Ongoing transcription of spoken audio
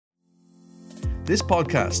This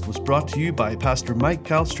podcast was brought to you by Pastor Mike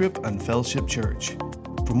Calstrip and Fellowship Church.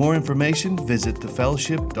 For more information, visit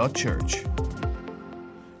thefellowship.church.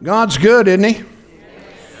 God's good, isn't He?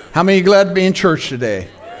 How many are glad to be in church today?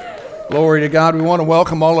 Glory to God. We want to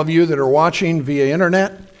welcome all of you that are watching via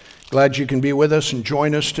internet. Glad you can be with us and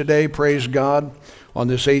join us today. Praise God on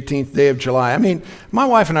this 18th day of July. I mean, my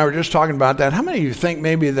wife and I were just talking about that. How many of you think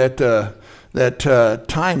maybe that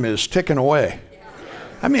time is ticking away?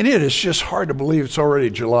 I mean, it is just hard to believe it's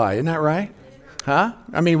already July. Isn't that right? Huh?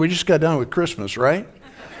 I mean, we just got done with Christmas, right?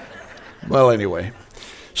 Well, anyway.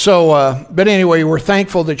 So, but anyway, we're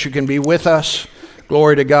thankful that you can be with us.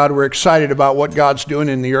 Glory to God. We're excited about what God's doing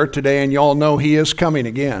in the earth today, and y'all know He is coming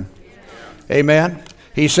again. Amen.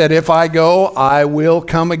 He said, if I go, I will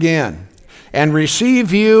come again and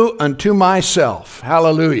receive you unto myself.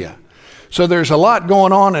 Hallelujah. So there's a lot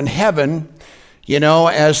going on in heaven, you know,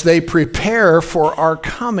 as they prepare for our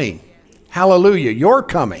coming. Hallelujah. Your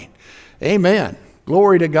coming. Amen.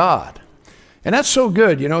 Glory to God. And that's so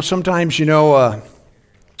good. You know, sometimes,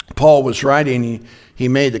 Paul was writing, he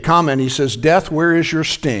made the comment, he says, death, where is your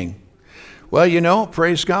sting? Well, you know,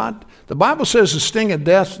 praise God. The Bible says the sting of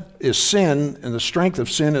death is sin, and the strength of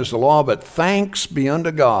sin is the law, but thanks be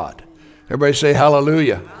unto God. Everybody say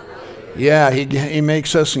hallelujah. Hallelujah. Yeah, he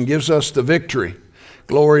makes us and gives us the victory.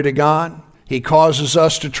 Glory to God. He causes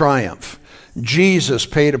us to triumph. Jesus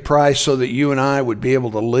paid a price so that you and I would be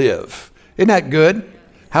able to live. Isn't that good?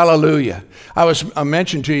 Hallelujah. I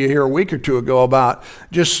mentioned to you here a week or two ago about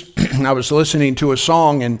I was listening to a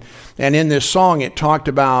song, and in this song it talked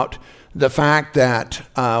about the fact that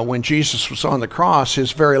when Jesus was on the cross,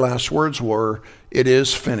 His very last words were, it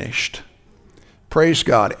is finished. Praise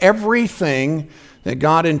God. Everything that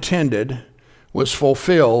God intended was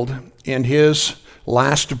fulfilled in His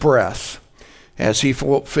last breath, as He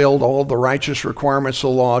fulfilled all the righteous requirements of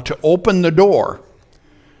the law to open the door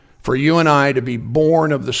for you and I to be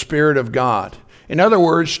born of the Spirit of God. In other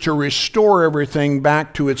words, to restore everything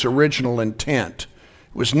back to its original intent.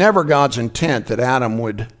 It was never God's intent that Adam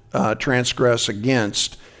would transgress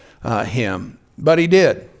against him, but he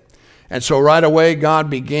did. And so right away, God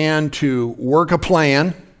began to work a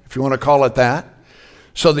plan, if you want to call it that,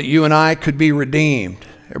 so that you and I could be redeemed.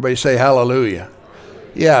 Everybody say hallelujah.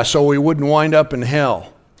 Yeah, so we wouldn't wind up in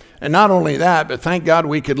hell. And not only that, but thank God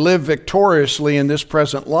we could live victoriously in this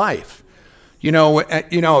present life.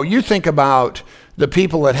 You think about the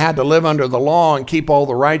people that had to live under the law and keep all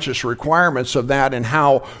the righteous requirements of that, and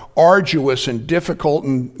how arduous and difficult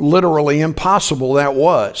and literally impossible that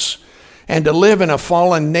was. And to live in a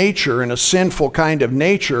fallen nature, in a sinful kind of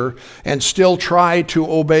nature, and still try to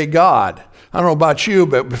obey God. I don't know about you,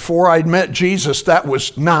 but before I'd met Jesus, that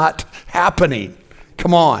was not happening.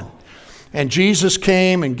 Come on. And Jesus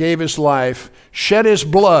came and gave His life, shed His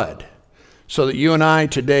blood, so that you and I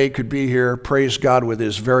today could be here, praise God, with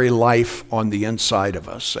His very life on the inside of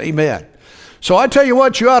us. Amen. So I tell you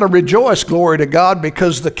what, you ought to rejoice, glory to God,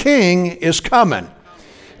 because the King is coming.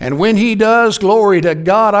 And when He does, glory to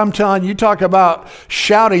God, I'm telling you, talk about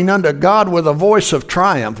shouting unto God with a voice of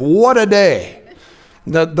triumph. What a day.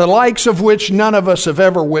 The likes of which none of us have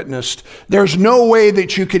ever witnessed. There's no way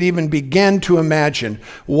that you could even begin to imagine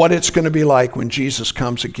what it's going to be like when Jesus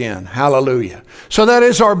comes again. Hallelujah. So that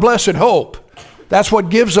is our blessed hope. That's what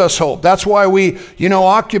gives us hope. That's why we,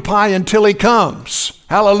 occupy until He comes.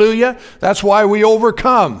 Hallelujah. That's why we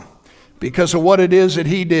overcome, because of what it is that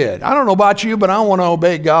He did. I don't know about you, but I want to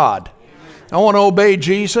obey God. I want to obey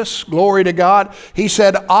Jesus. Glory to God. He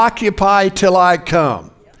said, occupy till I come.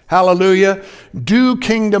 Hallelujah. Do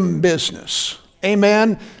kingdom business.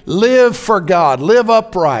 Amen. Live for God. Live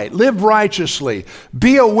upright. Live righteously.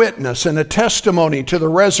 Be a witness and a testimony to the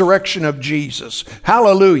resurrection of Jesus.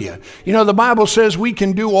 Hallelujah. The Bible says we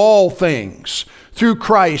can do all things through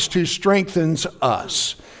Christ who strengthens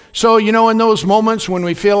us. So, in those moments when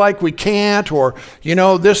we feel like we can't, or,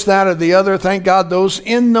 this, that, or the other, thank God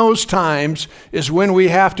in those times is when we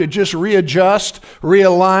have to just readjust,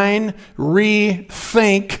 realign,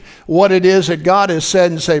 rethink what it is that God has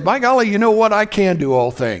said and say, by golly, you know what? I can do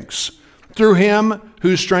all things through Him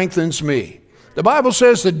who strengthens me. The Bible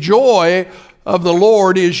says the joy of the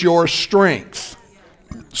Lord is your strength.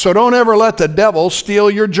 So don't ever let the devil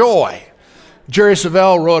steal your joy. Jerry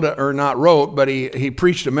Savelle he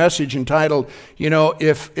preached a message entitled,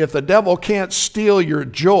 if the devil can't steal your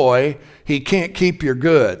joy, he can't keep your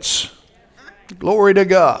goods. Glory to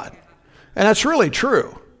God. And that's really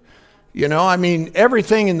true.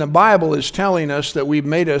 Everything in the Bible is telling us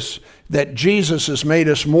that Jesus has made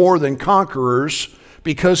us more than conquerors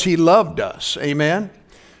because He loved us. Amen.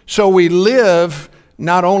 So we live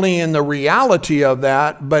not only in the reality of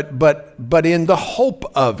that, but in the hope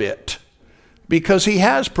of it, because he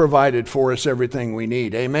has provided for us everything we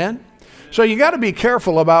need. Amen? So you got to be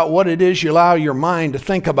careful about what it is you allow your mind to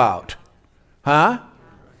think about. Huh?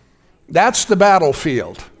 That's the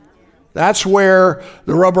battlefield. That's where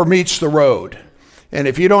the rubber meets the road. And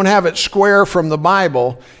if you don't have it square from the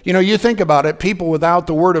Bible, you think about it, people without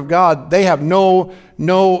the Word of God, they have no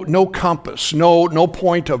compass, no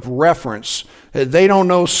point of reference. They don't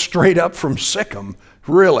know straight up from Sikkim,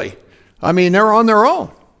 really. I mean, they're on their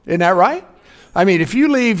own. Isn't that right? I mean, if you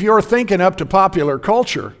leave your thinking up to popular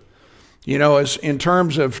culture, as in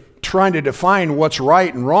terms of trying to define what's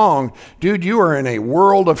right and wrong, dude, you are in a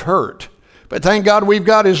world of hurt. But thank God we've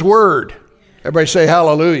got His Word. Everybody say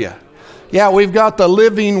hallelujah. Yeah, we've got the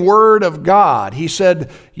living Word of God. He said,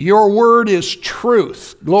 your Word is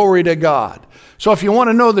truth. Glory to God. So if you want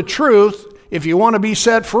to know the truth, if you want to be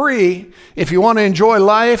set free, if you want to enjoy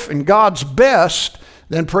life and God's best,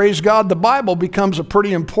 then praise God, the Bible becomes a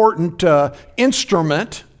pretty important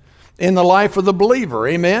instrument in the life of the believer.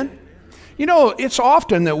 Amen? It's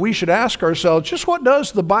often that we should ask ourselves, just what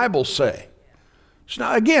does the Bible say?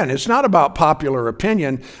 It's not about popular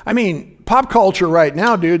opinion. I mean, pop culture right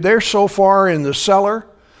now, dude, they're so far in the cellar.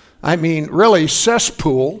 I mean, really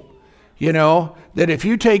cesspool, that if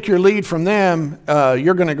you take your lead from them,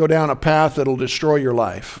 you're going to go down a path that'll destroy your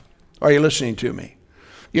life. Are you listening to me?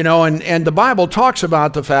 And the Bible talks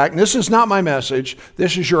about the fact, and this is not my message,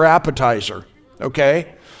 this is your appetizer,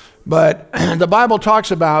 okay? But the Bible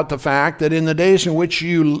talks about the fact that in the days in which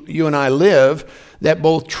you and I live, that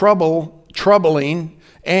both troubling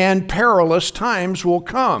and perilous times will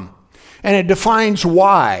come. And it defines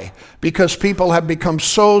why. Because people have become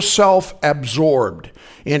so self-absorbed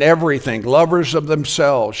in everything, lovers of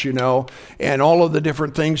themselves, and all of the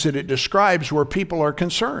different things that it describes where people are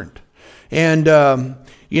concerned. And,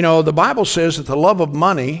 the Bible says that the love of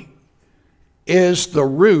money is the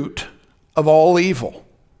root of all evil.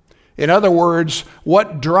 In other words,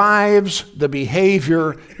 what drives the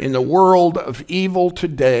behavior in the world of evil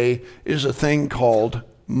today is a thing called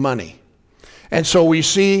money. And so we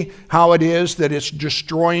see how it is that it's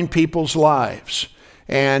destroying people's lives.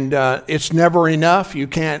 And it's never enough. You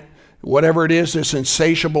can't, whatever it is, this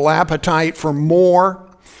insatiable appetite for more.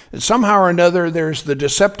 And somehow or another, there's the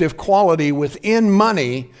deceptive quality within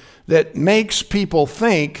money that makes people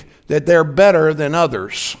think that they're better than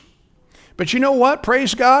others. But you know what?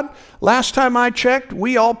 Praise God. Last time I checked,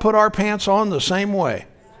 we all put our pants on the same way.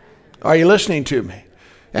 Are you listening to me?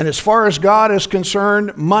 And as far as God is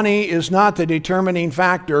concerned, money is not the determining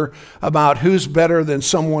factor about who's better than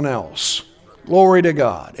someone else. Glory to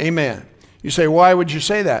God. Amen. You say, why would you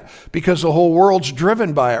say that? Because the whole world's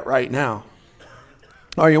driven by it right now.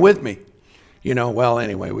 Are you with me? Well,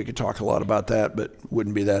 anyway, we could talk a lot about that, but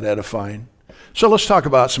wouldn't be that edifying. So let's talk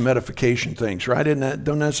about some edification things, right?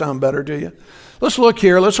 Don't that sound better to you? Let's look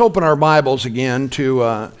here. Let's open our Bibles again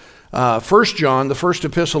to 1 John, the first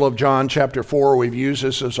epistle of John, chapter 4. We've used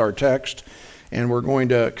this as our text, and we're going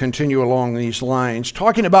to continue along these lines,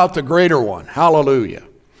 talking about the greater one. Hallelujah.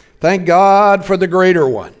 Thank God for the greater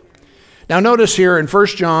one. Now notice here in 1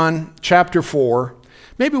 John, chapter 4,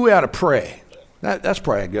 maybe we ought to pray. That's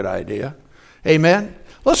probably a good idea. Amen?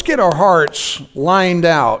 Let's get our hearts lined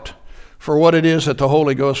out for what it is that the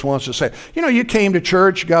Holy Ghost wants to say. You came to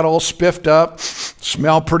church, got all spiffed up,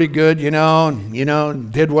 smelled pretty good,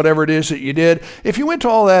 did whatever it is that you did. If you went to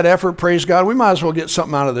all that effort, praise God, we might as well get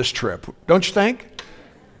something out of this trip. Don't you think?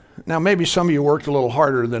 Now, maybe some of you worked a little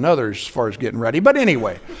harder than others as far as getting ready. But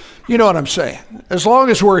anyway, you know what I'm saying. As long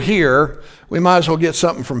as we're here, we might as well get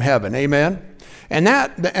something from heaven. Amen? And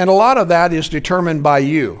a lot of that is determined by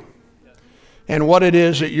you. And what it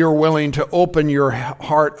is that you're willing to open your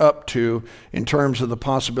heart up to in terms of the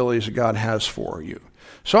possibilities that God has for you.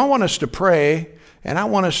 So I want us to pray, and I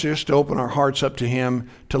want us just to open our hearts up to Him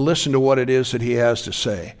to listen to what it is that He has to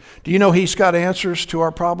say. Do you know He's got answers to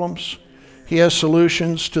our problems? He has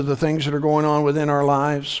solutions to the things that are going on within our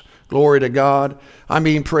lives. Glory to God. I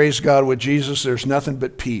mean, praise God, with Jesus, there's nothing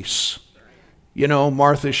but peace.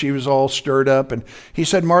 Martha, she was all stirred up, and He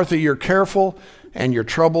said, Martha, you're careful and you're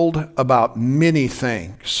troubled about many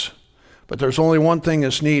things, but there's only one thing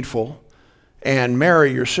that's needful, and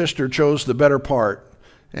Mary, your sister, chose the better part,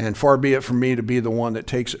 and far be it from me to be the one that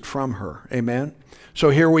takes it from her. Amen? So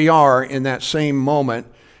here we are in that same moment,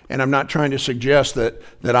 and I'm not trying to suggest that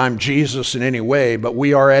I'm Jesus in any way, but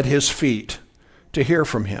we are at His feet to hear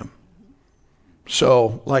from Him.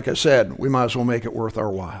 So, like I said, we might as well make it worth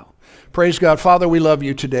our while. Praise God. Father, we love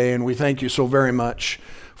You today, and we thank You so very much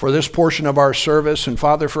for this portion of our service. And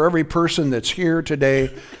Father, for every person that's here today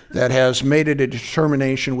that has made it a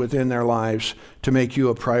determination within their lives to make you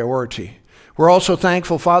a priority. We're also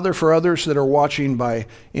thankful, Father, for others that are watching by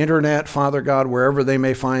internet, Father God, wherever they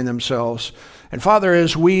may find themselves. And Father,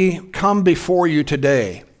 as we come before you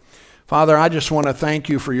today, Father, I just want to thank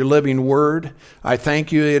you for your living word. I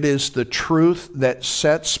thank you it is the truth that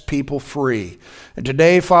sets people free. And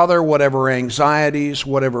today, Father, whatever anxieties,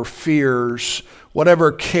 whatever fears,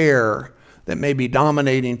 whatever care that may be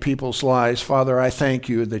dominating people's lives, Father, I thank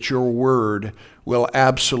you that your word will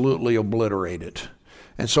absolutely obliterate it.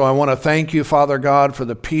 And so I want to thank you, Father God, for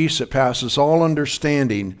the peace that passes all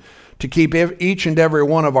understanding to keep each and every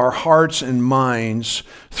one of our hearts and minds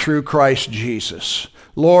through Christ Jesus.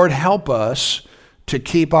 Lord, help us to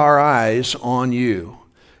keep our eyes on you.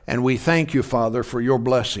 And we thank you, Father, for your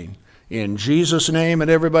blessing. In Jesus' name,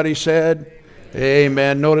 and everybody said,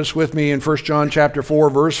 Amen. Notice with me in 1 John chapter 4,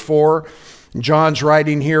 verse 4. John's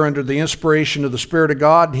writing here under the inspiration of the Spirit of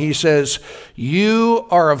God, and he says, "You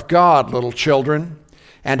are of God, little children,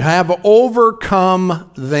 and have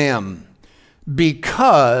overcome them,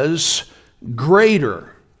 because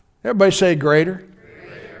greater," everybody say greater.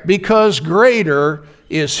 Because greater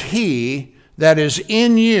is he that is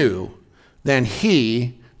in you than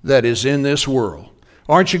he that is in this world.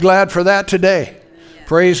 Aren't you glad for that today?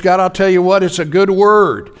 Praise God. I'll tell you what, it's a good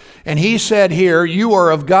word. And he said here, you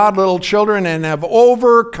are of God, little children, and have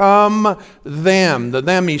overcome them. The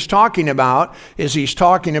them he's talking about is he's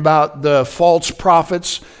talking about the false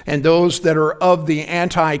prophets and those that are of the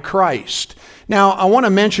Antichrist. Now, I want to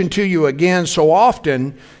mention to you again, so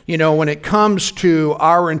often, when it comes to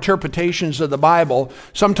our interpretations of the Bible,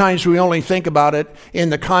 sometimes we only think about it in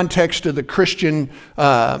the context of the Christian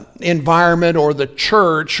environment or the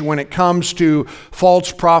church when it comes to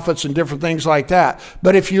false prophets and different things like that.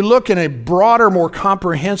 But if you look in a broader, more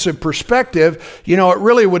comprehensive perspective, it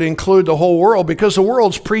really would include the whole world, because the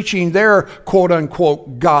world's preaching their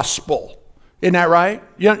quote-unquote gospel. Isn't that right?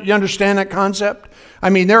 You understand that concept? I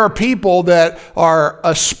mean, there are people that are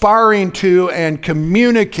aspiring to and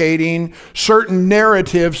communicating certain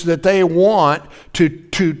narratives that they want to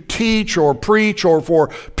teach or preach or for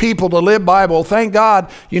people to live by. Well, thank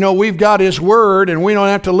God, we've got His Word and we don't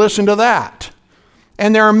have to listen to that.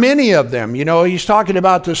 And there are many of them. He's talking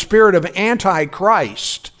about the spirit of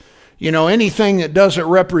Antichrist. Anything that doesn't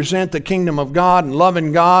represent the kingdom of God and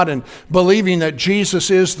loving God and believing that Jesus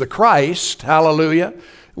is the Christ, hallelujah,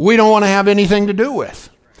 we don't want to have anything to do with.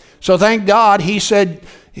 So thank God, he said,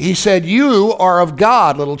 you are of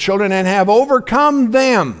God, little children, and have overcome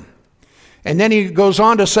them. And then he goes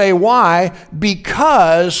on to say, why?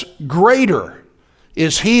 Because greater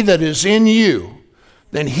is he that is in you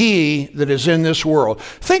than he that is in this world.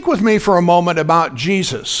 Think with me for a moment about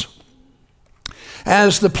Jesus.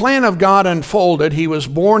 As the plan of God unfolded, he was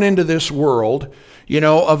born into this world,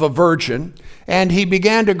 of a virgin, and he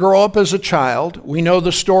began to grow up as a child. We know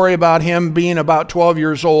the story about him being about 12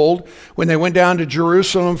 years old when they went down to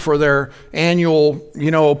Jerusalem for their annual,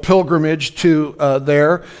 pilgrimage to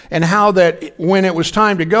there, and how that when it was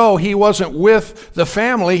time to go, he wasn't with the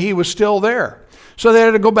family, he was still there. So they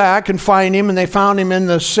had to go back and find him, and they found him in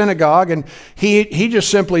the synagogue, and he just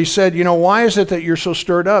simply said, why is it that you're so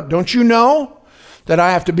stirred up? Don't you know that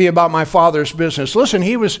I have to be about my Father's business? Listen,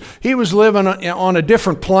 he was living on a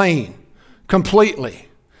different plane completely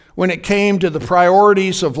when it came to the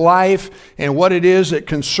priorities of life and what it is that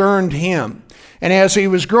concerned him. And as he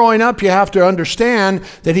was growing up, you have to understand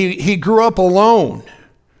that he grew up alone.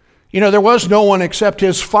 There was no one except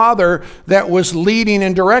his father that was leading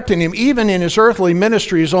and directing him. Even in his earthly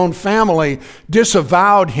ministry, his own family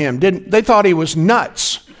disavowed him. They thought he was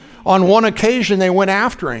nuts. On one occasion, they went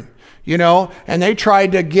after him. And they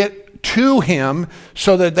tried to get to him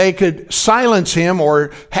so that they could silence him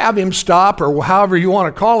or have him stop or however you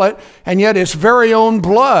want to call it. And yet his very own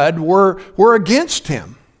blood were against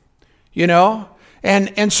him,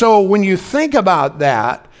 And so when you think about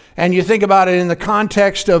that, and you think about it in the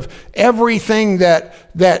context of everything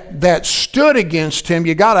that stood against him,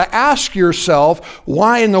 you got to ask yourself,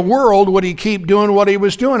 why in the world would he keep doing what he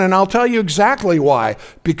was doing? And I'll tell you exactly why.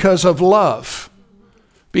 Because of love.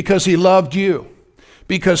 Because he loved you.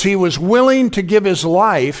 Because he was willing to give his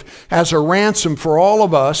life as a ransom for all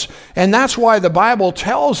of us. And that's why the Bible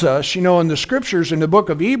tells us, in the scriptures in the book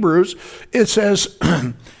of Hebrews, it says,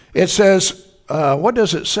 what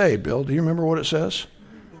does it say, Bill? Do you remember what it says?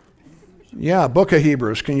 Yeah, book of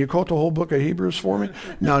Hebrews. Can you quote the whole book of Hebrews for me?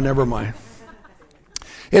 No, never mind.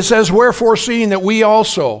 It says, wherefore, seeing that we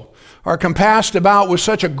also are compassed about with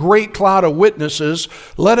such a great cloud of witnesses,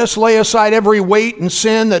 let us lay aside every weight and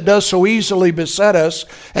sin that does so easily beset us,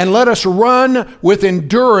 and let us run with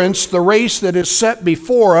endurance the race that is set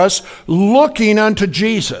before us, looking unto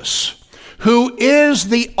Jesus, who is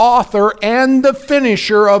the author and the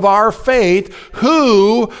finisher of our faith,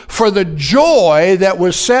 who, for the joy that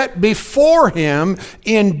was set before him,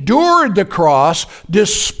 endured the cross,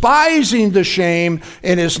 despising the shame,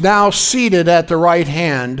 and is now seated at the right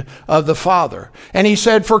hand of the Father. And he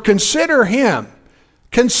said, for consider him,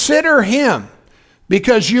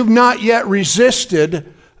 because you've not yet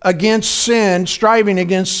resisted against sin, striving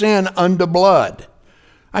against sin unto blood.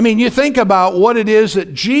 I mean, you think about what it is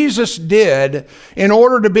that Jesus did in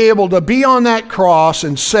order to be able to be on that cross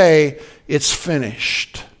and say, it's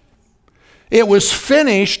finished. It was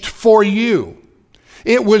finished for you.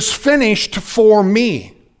 It was finished for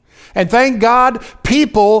me. And thank God,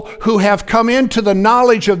 people who have come into the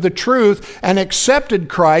knowledge of the truth and accepted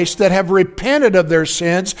Christ, that have repented of their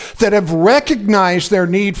sins, that have recognized their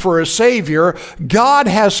need for a Savior, God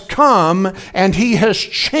has come and he has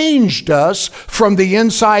changed us from the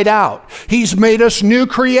inside out. He's made us new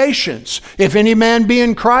creations. If any man be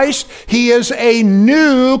in Christ, he is a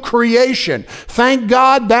new creation. Thank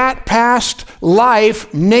God that past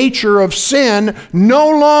life nature of sin no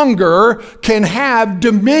longer can have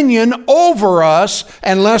dominion over us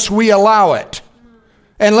unless we allow it,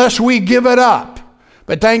 unless we give it up.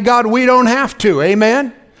 But thank God we don't have to.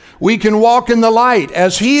 Amen. We can walk in the light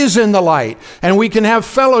as he is in the light, and we can have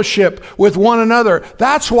fellowship with one another.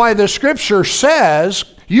 That's why the scripture says,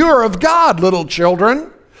 you're of God, little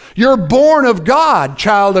children. You're born of God,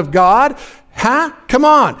 child of God. Huh? Come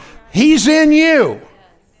on. He's in you.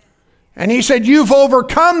 And he said, you've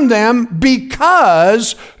overcome them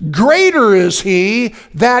because greater is he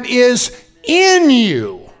that is in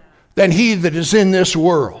you than he that is in this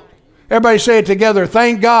world. Everybody say it together.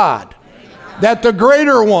 Thank God that the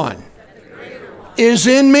greater one is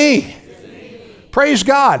in me. Praise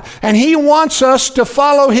God. And he wants us to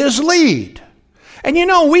follow his lead. And you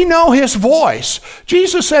know, we know his voice.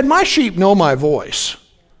 Jesus said, my sheep know my voice.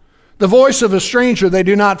 The voice of a stranger they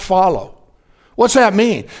do not follow. What's that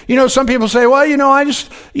mean? You know, some people say, well,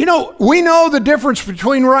 we know the difference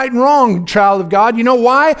between right and wrong, child of God. You know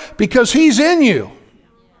why? Because he's in you.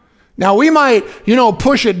 Now, we might,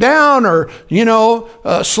 push it down or,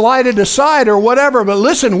 slide it aside or whatever. But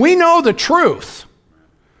listen, we know the truth.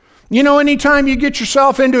 Anytime you get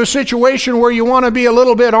yourself into a situation where you want to be a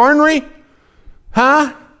little bit ornery,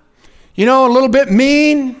 a little bit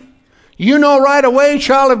mean, you know right away,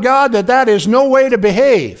 child of God, that is no way to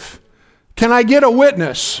behave. Can I get a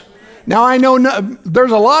witness? Now, I know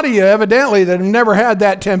there's a lot of you evidently that have never had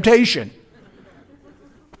that temptation.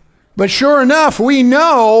 But sure enough, we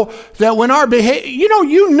know that when our behavior,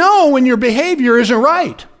 when your behavior isn't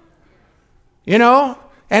right.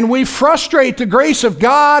 And we frustrate the grace of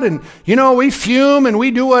God, and, we fume and we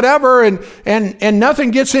do whatever, and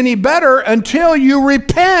nothing gets any better until you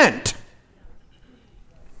repent.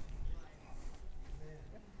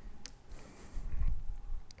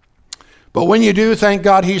 But when you do, thank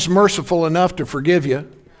God he's merciful enough to forgive you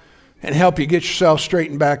and help you get yourself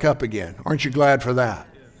straightened back up again. Aren't you glad for that?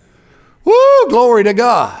 Woo, glory to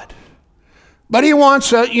God. But he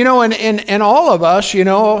wants, and all of us,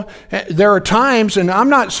 there are times, and I'm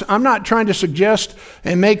not trying to suggest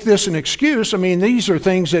and make this an excuse. I mean, these are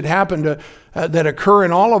things that happen that occur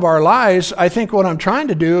in all of our lives. I think what I'm trying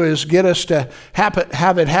to do is get us to have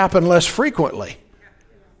it happen less frequently.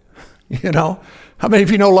 How many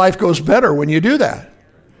of you know life goes better when you do that?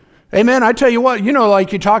 Amen. I tell you what,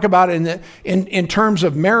 like you talk about in terms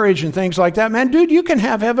of marriage and things like that, man, dude, you can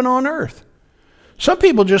have heaven on earth. Some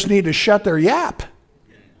people just need to shut their yap.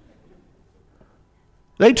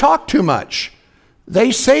 They talk too much.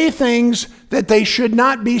 They say things that they should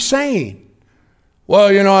not be saying.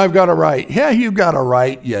 Well, I've got a right. Yeah, you've got a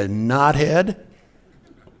right, you knothead.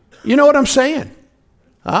 You know what I'm saying?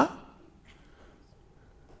 Huh?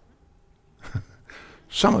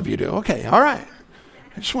 Some of you do. Okay, all right.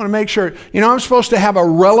 I just want to make sure. I'm supposed to have a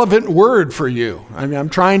relevant word for you. I mean, I'm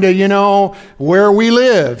trying to, where we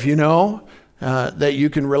live, that you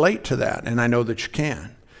can relate to that. And I know that you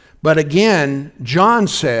can. But again, John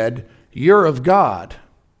said, you're of God.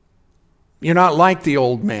 You're not like the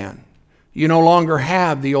old man. You no longer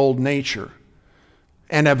have the old nature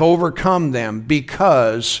and have overcome them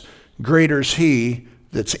because greater is he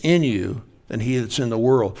that's in you than he that's in the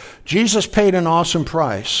world. Jesus paid an awesome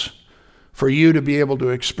price for you to be able to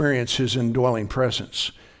experience his indwelling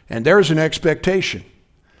presence. And there's an expectation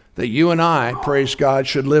that you and I, praise God,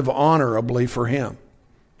 should live honorably for him.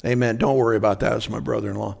 Amen. Don't worry about that as my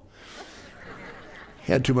brother-in-law.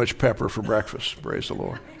 He had too much pepper for breakfast. Praise the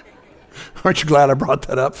Lord. Aren't you glad I brought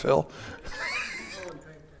that up, Phil?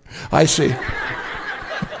 I see.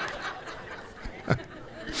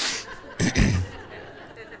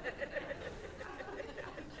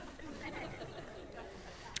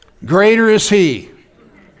 Greater is he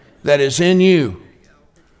that is in you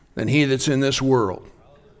than he that's in this world.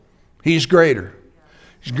 He's greater.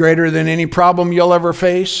 He's greater than any problem you'll ever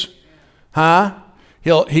face.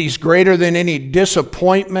 He's greater than any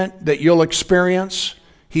disappointment that you'll experience.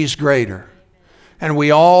 He's greater. And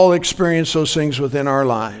we all experience those things within our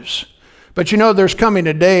lives. But you know, there's coming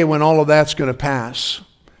a day when all of that's going to pass.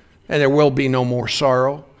 And there will be no more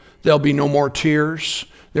sorrow. There'll be no more tears.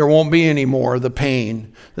 There won't be any more of the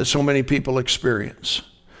pain that so many people experience.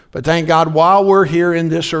 But thank God, while we're here in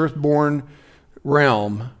this earthborn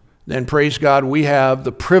realm, then praise God, we have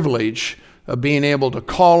the privilege of being able to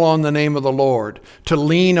call on the name of the Lord, to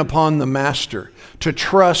lean upon the Master, to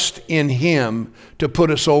trust in Him to put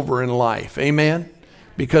us over in life. Amen?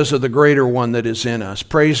 Because of the greater one that is in us.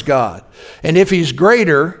 Praise God. And if He's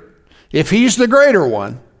greater, if He's the greater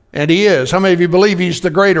one, and He is, how many of you believe He's the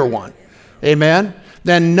greater one? Amen?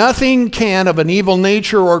 Then nothing can of an evil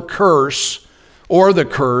nature or the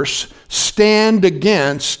curse stand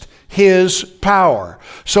against His power.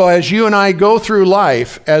 So as you and I go through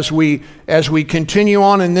life, as we continue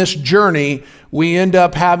on in this journey, we end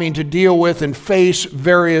up having to deal with and face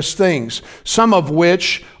various things, some of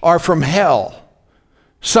which are from hell,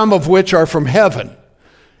 some of which are from heaven.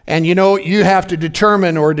 And you know, you have to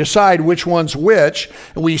determine or decide which one's which.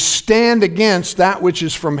 We stand against that which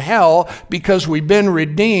is from hell because we've been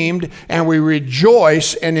redeemed, and we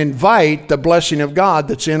rejoice and invite the blessing of God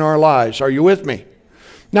that's in our lives. Are you with me?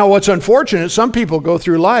 Now, what's unfortunate, some people go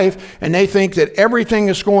through life and they think that everything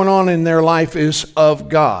that's going on in their life is of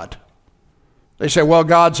God. They say, well,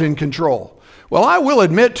 God's in control. Well, I will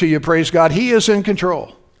admit to you, praise God, He is in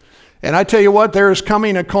control. And I tell you what, there is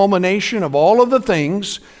coming a culmination of all of the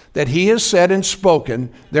things that He has said and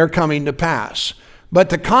spoken, they're coming to pass. But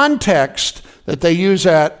the context that they use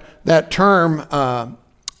that term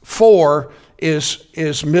for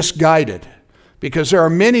is misguided, because there are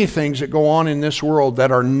many things that go on in this world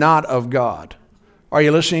that are not of God. Are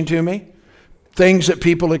you listening to me? Things that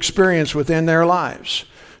people experience within their lives.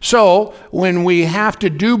 So when we have to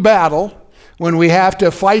do battle, when we have to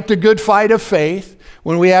fight the good fight of faith,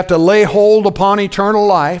 when we have to lay hold upon eternal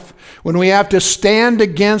life, when we have to stand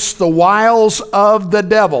against the wiles of the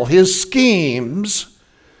devil, his schemes,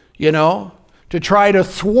 to try to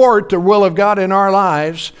thwart the will of God in our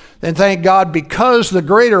lives, then thank God, because the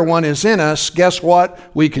greater one is in us, guess what?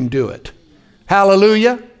 We can do it.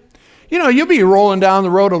 Hallelujah. You'll be rolling down the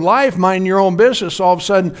road of life, minding your own business. All of a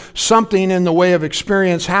sudden, something in the way of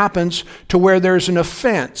experience happens to where there's an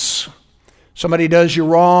offense. Somebody does you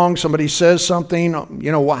wrong, somebody says something,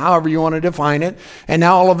 however you want to define it, and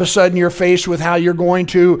now all of a sudden you're faced with how you're going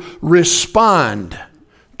to respond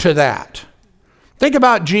to that. Think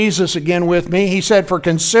about Jesus again with me. He said, "For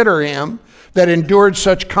consider Him that endured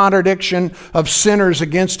such contradiction of sinners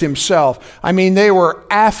against Himself." I mean, they were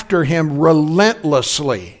after Him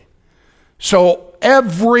relentlessly. So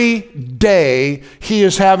every day He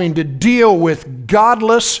is having to deal with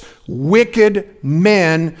godless, wicked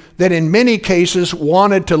men that in many cases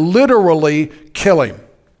wanted to literally kill Him.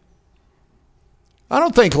 I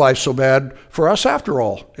don't think life's so bad for us after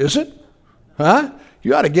all, is it?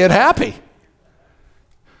 You ought to get happy.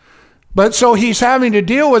 But so He's having to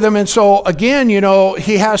deal with them, and so again,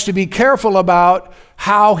 He has to be careful about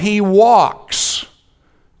how He walks,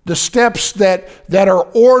 the steps that are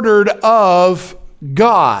ordered of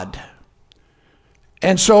God.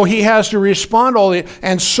 And so He has to respond all the,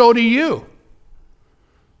 and so do you.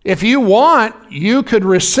 If you want, you could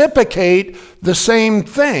reciprocate the same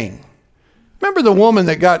thing. Remember the woman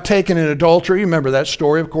that got taken in adultery? You remember that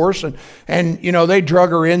story, of course. And they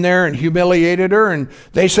drug her in there and humiliated her. And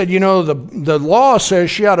they said, the law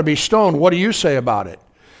says she ought to be stoned. What do you say about it?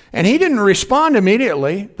 And he didn't respond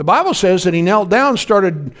immediately. The Bible says that he knelt down,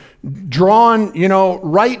 started drawing,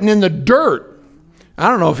 writing in the dirt. I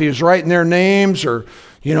don't know if he was writing their names or,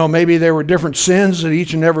 maybe there were different sins that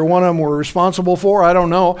each and every one of them were responsible for. I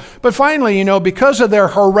don't know. But finally, because of their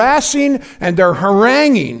harassing and their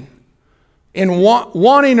haranguing in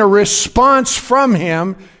wanting a response from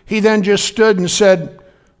him, he then just stood and said,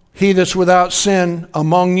 "He that's without sin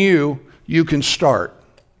among you, you can start."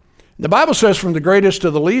 The Bible says from the greatest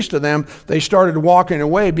to the least of them, they started walking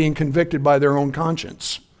away being convicted by their own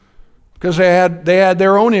conscience because they had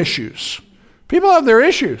their own issues. People have their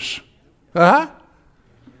issues.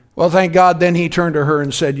 Well, thank God, then he turned to her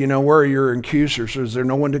and said, where are your accusers? Is there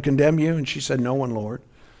no one to condemn you? And she said, no one, Lord.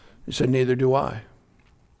 He said, neither do I.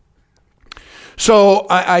 So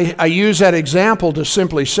I use that example to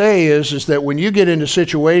simply say is that when you get into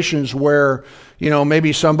situations where,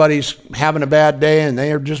 maybe somebody's having a bad day and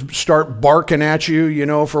they just start barking at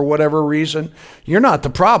you, for whatever reason, you're not the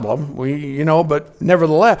problem, but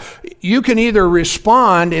nevertheless, you can either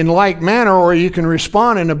respond in like manner or you can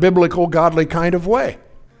respond in a biblical, godly kind of way.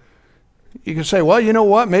 You can say, well, you know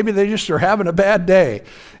what? Maybe they just are having a bad day.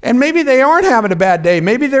 And maybe they aren't having a bad day.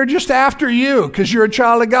 Maybe they're just after you because you're a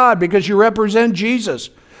child of God, because you represent Jesus.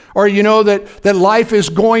 Or you know that life is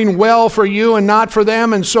going well for you and not for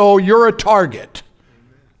them, and so you're a target.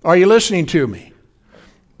 Are you listening to me?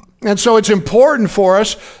 And so it's important for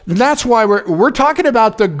us. And that's why we're talking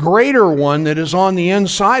about the greater one that is on the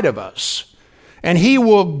inside of us. And he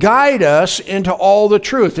will guide us into all the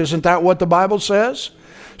truth. Isn't that what the Bible says?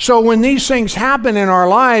 So when these things happen in our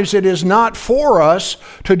lives, it is not for us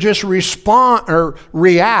to just respond or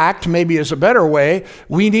react, maybe is a better way.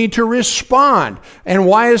 We need to respond. And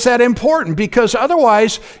why is that important? Because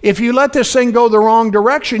otherwise, if you let this thing go the wrong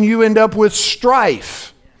direction, you end up with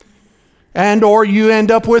strife. And or you end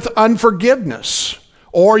up with unforgiveness.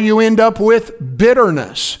 Or you end up with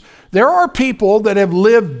bitterness. There are people that have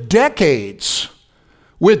lived decades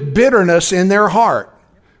with bitterness in their heart.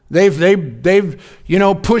 They've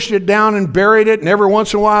pushed it down and buried it, and every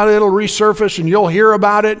once in a while it'll resurface and you'll hear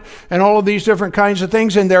about it and all of these different kinds of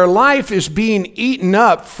things. And their life is being eaten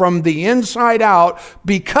up from the inside out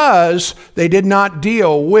because they did not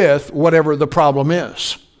deal with whatever the problem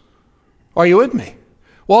is. Are you with me?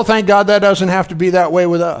 Well, thank God that doesn't have to be that way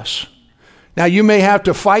with us. Now, you may have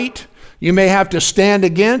to fight. You may have to stand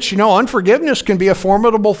against. Unforgiveness can be a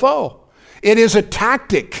formidable foe. It is a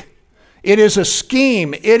tactic. It is a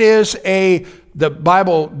scheme. It is the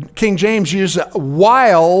Bible, King James uses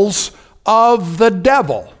wiles of the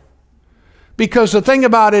devil. Because the thing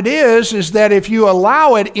about it is that if you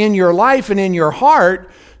allow it in your life and in your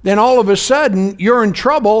heart, then all of a sudden you're in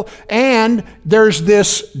trouble and there's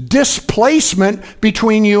this displacement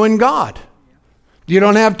between you and God. You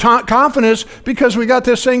don't have confidence because we got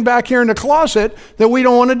this thing back here in the closet that we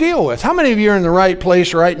don't want to deal with. How many of you are in the right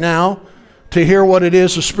place right now to hear what it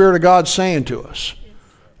is the Spirit of God's saying to us?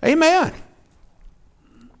 Amen.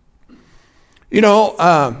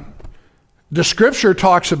 The Scripture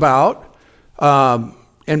talks about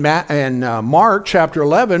in Mark chapter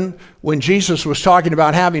 11, when Jesus was talking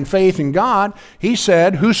about having faith in God, he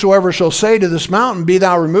said, whosoever shall say to this mountain, be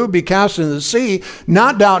thou removed, be cast into the sea,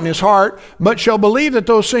 not doubt in his heart, but shall believe that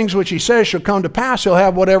those things which he says shall come to pass, he'll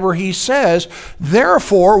have whatever he says.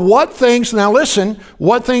 Therefore, what things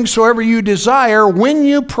soever you desire, when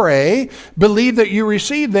you pray, believe that you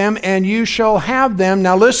receive them, and you shall have them.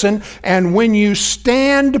 Now listen, and when you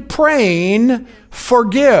stand praying,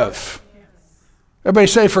 forgive. Everybody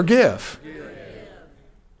say forgive.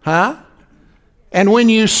 Huh? And when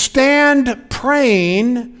you stand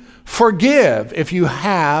praying, forgive if you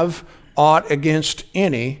have aught against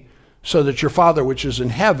any, so that your Father which is in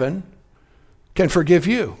heaven can forgive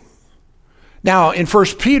you. Now, in 1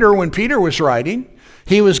 Peter, when Peter was writing,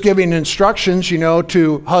 he was giving instructions,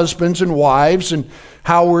 to husbands and wives and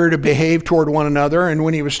how we're to behave toward one another. And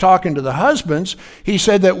when he was talking to the husbands, he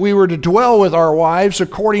said that we were to dwell with our wives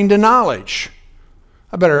according to knowledge.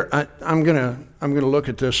 I'm going to look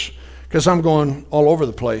at this because I'm going all over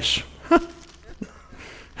the place.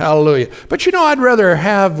 Hallelujah. But I'd rather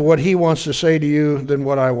have what he wants to say to you than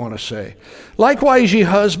what I want to say. Likewise, ye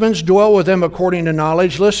husbands, dwell with them according to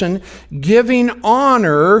knowledge. Listen, giving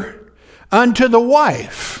honor unto the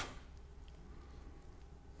wife.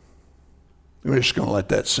 We're just going to let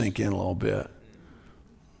that sink in a little bit.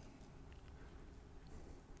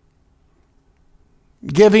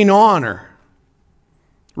 Giving honor.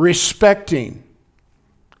 Respecting,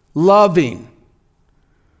 loving,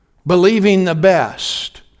 believing the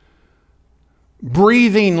best,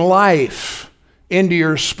 breathing life into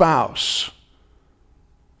your spouse.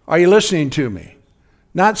 Are you listening to me?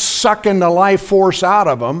 Not sucking the life force out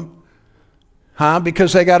of them,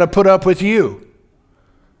 because they got to put up with you.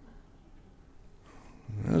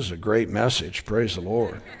 This is a great message. Praise the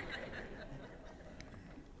Lord.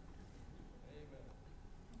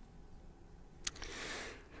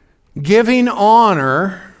 Giving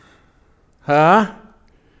honor, to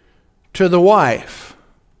the wife.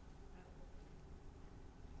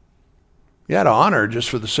 You got to honor her just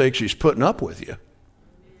for the sake she's putting up with you.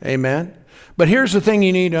 Amen. But here's the thing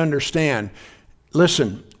you need to understand.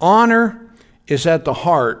 Listen, honor is at the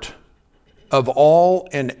heart of all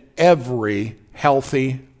and every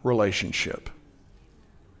healthy relationship.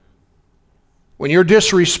 when you're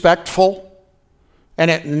disrespectful,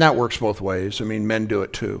 and that works both ways. I mean, men do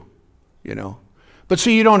it too, you know. But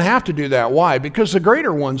see, you don't have to do that. Why? Because the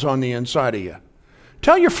greater one's on the inside of you.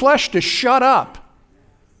 Tell your flesh to shut up.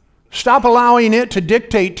 Stop allowing it to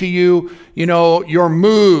dictate to you, you know, your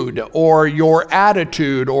mood or your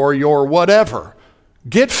attitude or your whatever.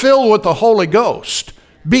 Get filled with the Holy Ghost.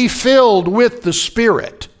 Be filled with the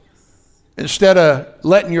Spirit instead of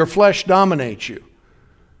letting your flesh dominate you.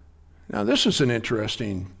 Now, this is an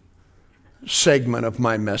interesting segment of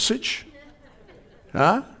my message.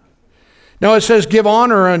 Huh? Now it says, give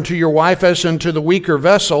honor unto your wife as unto the weaker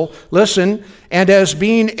vessel. Listen, and as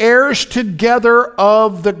being heirs together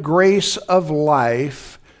of the grace of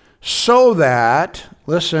life, so that,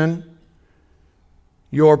 listen,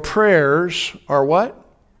 your prayers are what?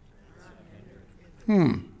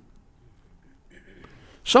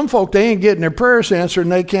 Some folk, they ain't getting their prayers answered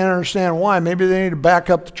and they can't understand why. Maybe they need to back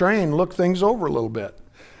up the train and look things over a little bit.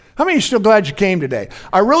 How many of you are still glad you came today?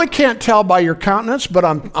 I really can't tell by your countenance, but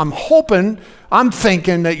I'm hoping, I'm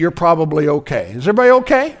thinking that you're probably okay. Is everybody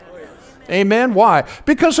okay? Amen. Why?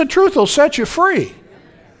 Because the truth will set you free.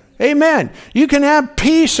 Amen. You can have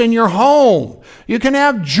peace in your home. You can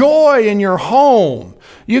have joy in your home.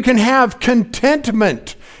 You can have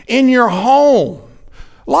contentment in your home.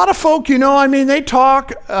 A lot of folk, you know, I mean, they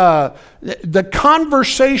talk, the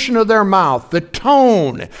conversation of their mouth, the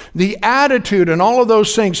tone, the attitude, and all of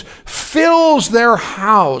those things fills their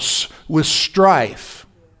house with strife.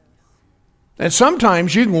 And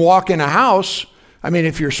sometimes you can walk in a house, I mean,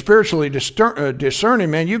 if you're spiritually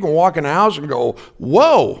discerning, man, you can walk in a house and go,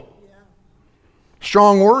 whoa,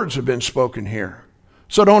 strong words have been spoken here.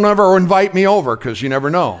 So don't ever invite me over because you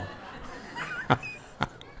never know.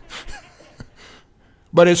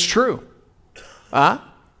 But it's true.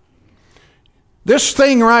 This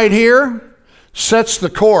thing right here sets the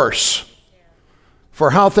course for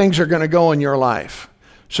how things are going to go in your life.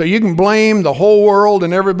 So you can blame the whole world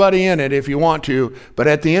and everybody in it if you want to, but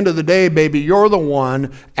at the end of the day, baby, you're the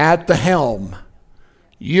one at the helm.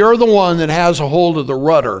 You're the one that has a hold of the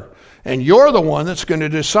rudder, and you're the one that's going to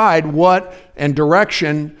decide what and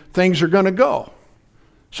direction things are going to go.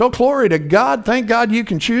 So glory to God. Thank God you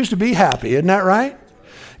can choose to be happy. Isn't that right?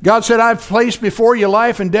 God said, I've placed before you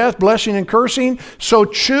life and death, blessing and cursing, so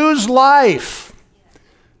choose life,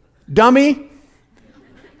 dummy,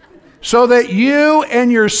 so that you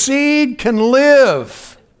and your seed can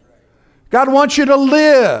live. God wants you to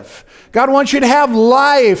live. God wants you to have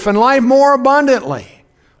life and life more abundantly.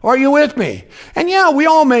 Are you with me? And yeah, we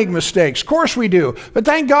all make mistakes. Of course we do. But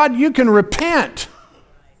thank God you can repent.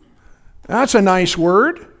 That's a nice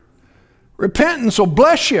word. Repentance will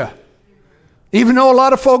bless you. Even though a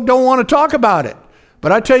lot of folk don't want to talk about it.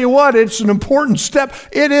 But I tell you what, it's an important step.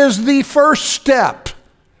 It is the first step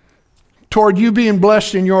toward you being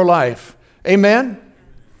blessed in your life. Amen?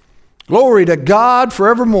 Glory to God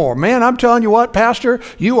forevermore. Man, I'm telling you what, Pastor,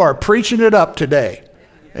 you are preaching it up today.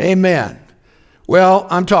 Amen. Well,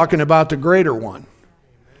 I'm talking about the greater one.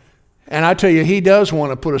 And I tell you, he does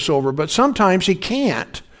want to put us over, but sometimes he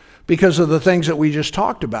can't because of the things that we just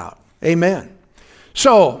talked about. Amen.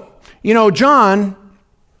 So, you know, John,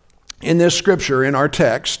 in this scripture, in our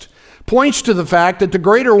text, points to the fact that the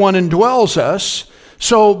greater one indwells us.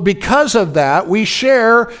 So because of that, we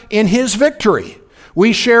share in his victory.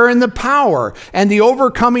 We share in the power and the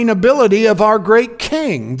overcoming ability of our great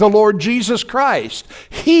King, the Lord Jesus Christ.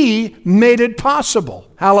 He made it possible.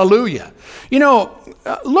 Hallelujah. You know,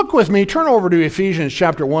 look with me, turn over to Ephesians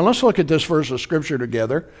chapter 1. Let's look at this verse of scripture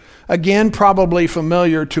together. Again, probably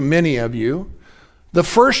familiar to many of you. The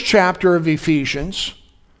first chapter of Ephesians.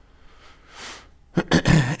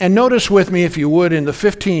 And notice with me, if you would, in the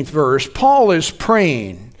 15th verse, Paul is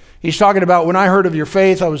praying. He's talking about, when I heard of your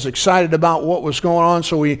faith, I was excited about what was going on,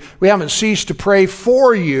 so we haven't ceased to pray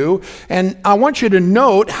for you. And I want you to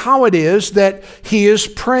note how it is that he is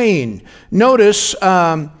praying. Notice,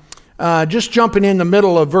 just jumping in the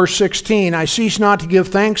middle of verse 16, I cease not to give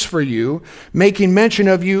thanks for you, making mention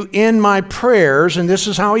of you in my prayers, and this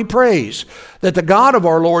is how he prays, that the God of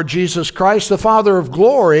our Lord Jesus Christ, the Father of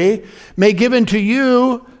glory, may give unto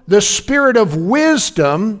you the spirit of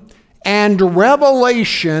wisdom and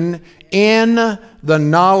revelation in the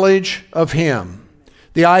knowledge of him.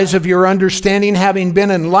 The eyes of your understanding having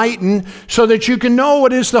been enlightened, so that you can know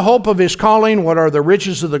what is the hope of his calling, what are the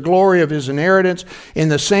riches of the glory of his inheritance in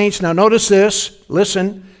the saints. Now notice this,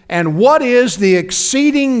 listen, and what is the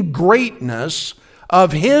exceeding greatness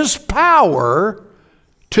of his power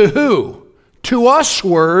to who? To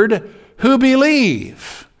usward who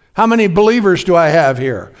believe. How many believers do I have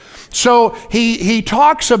here? So he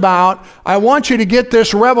talks about, I want you to get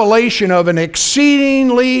this revelation of an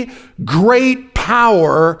exceedingly great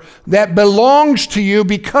power that belongs to you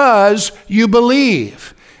because you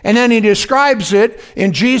believe. And then he describes it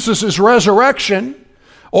in Jesus' resurrection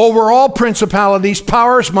over all principalities,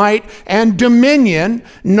 powers, might, and dominion.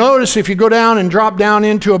 Notice if you go down and drop down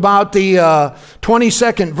into about the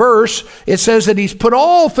 22nd verse, it says that he's put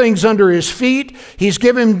all things under his feet. He's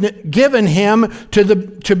given him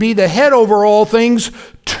to be the head over all things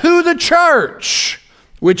to the church,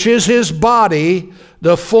 which is his body,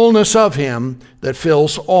 the fullness of him that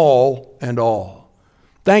fills all and all.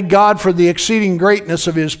 Thank God for the exceeding greatness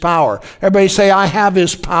of his power. Everybody say, I have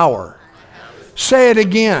his power. Say it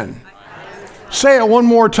again. Say it one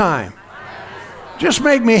more time. Just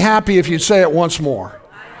make me happy if you say it once more.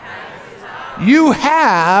 You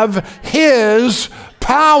have his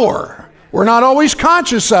power. We're not always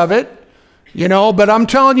conscious of it, but I'm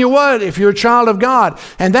telling you what, if you're a child of God,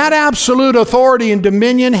 and that absolute authority and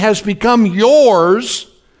dominion has become yours,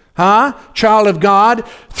 child of God,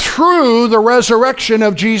 through the resurrection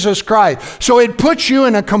of Jesus Christ. So it puts you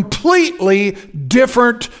in a completely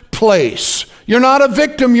different place. You're not a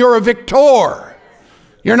victim, you're a victor.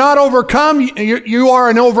 You're not overcome, you are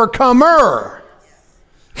an overcomer.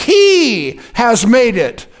 He has made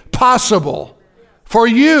it possible for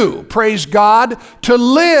you, praise God, to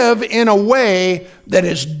live in a way that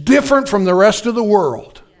is different from the rest of the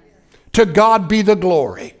world. To God be the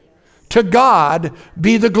glory. To God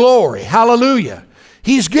be the glory. Hallelujah.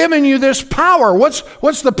 He's given you this power.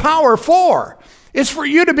 What's the power for? It's for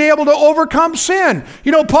you to be able to overcome sin.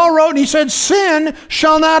 Paul wrote and he said, sin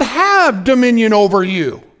shall not have dominion over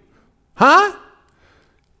you.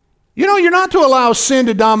 You're not to allow sin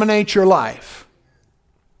to dominate your life.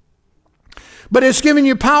 But it's given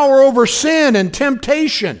you power over sin and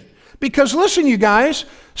temptation. Because listen, you guys,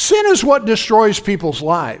 sin is what destroys people's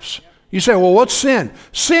lives. You say, well, what's sin?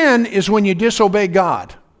 Sin is when you disobey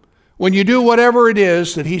God. When you do whatever it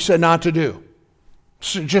is that he said not to do.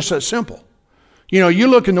 It's just that simple. You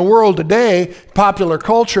look in the world today, popular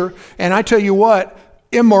culture, and I tell you what,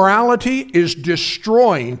 immorality is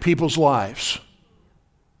destroying people's lives.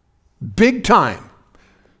 Big time.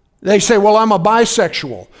 They say, well, I'm a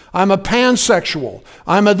bisexual. I'm a pansexual.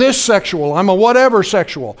 I'm a this sexual. I'm a whatever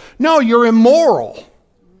sexual. No, you're immoral.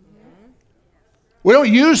 We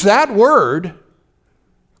don't use that word,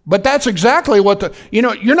 but that's exactly what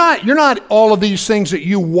you're not all of these things that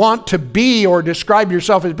you want to be or describe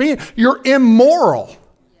yourself as being. You're immoral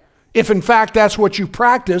if in fact that's what you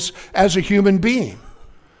practice as a human being.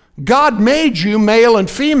 God made you male and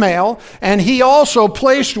female, and he also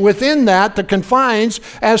placed within that the confines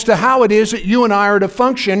as to how it is that you and I are to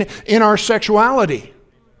function in our sexuality.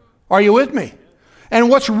 Are you with me? And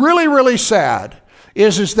what's really, really sad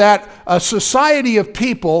is that a society of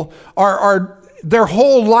people their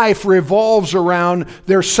whole life revolves around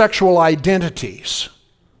their sexual identities.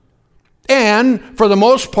 And for the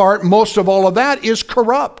most part, most of all of that is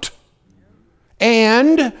corrupt.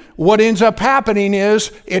 And what ends up happening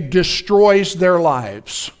is it destroys their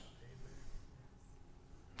lives.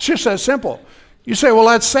 It's just that simple. You say, well,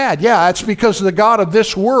 that's sad. Yeah, it's because the God of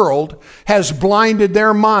this world has blinded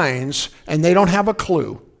their minds and they don't have a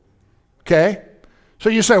clue. Okay? So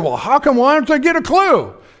you say, well, why don't they get a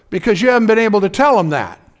clue? Because you haven't been able to tell them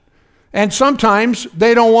that. And sometimes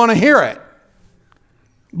they don't want to hear it.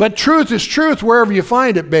 But truth is truth wherever you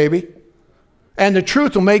find it, baby. And the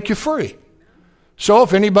truth will make you free. So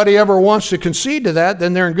if anybody ever wants to concede to that,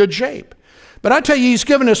 then they're in good shape. But I tell you, he's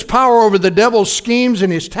given us power over the devil's schemes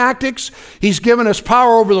and his tactics. He's given us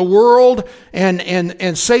power over the world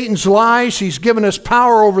and Satan's lies. He's given us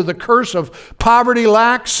power over the curse of poverty,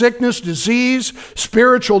 lack, sickness, disease,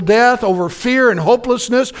 spiritual death, over fear and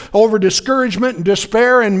hopelessness, over discouragement and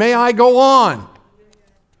despair, and may I go on.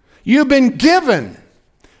 You've been given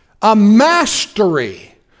a mastery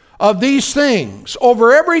of these things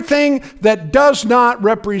over everything that does not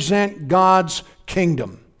represent God's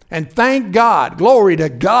kingdom. And thank God, glory to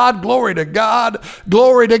God, glory to God,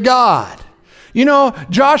 glory to God.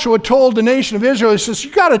 Joshua told the nation of Israel, he says,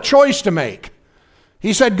 you got a choice to make.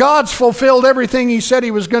 He said, God's fulfilled everything he said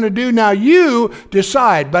he was going to do. Now you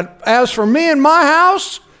decide. But as for me and my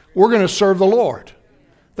house, we're going to serve the Lord.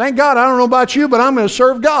 Thank God, I don't know about you, but I'm going to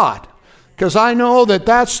serve God. Because I know that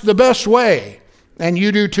that's the best way. And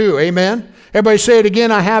you do too, amen? Everybody say it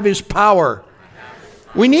again, I have his power.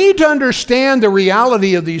 We need to understand the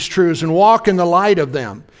reality of these truths and walk in the light of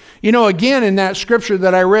them. Again, in that scripture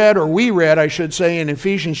that I read, or we read, I should say, in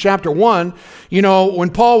Ephesians chapter 1, when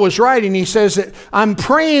Paul was writing, he says that I'm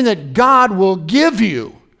praying that God will give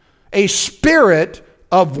you a spirit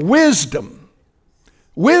of wisdom.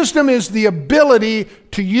 Wisdom is the ability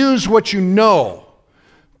to use what you know.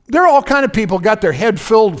 There are all kind of people got their head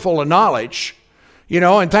filled full of knowledge,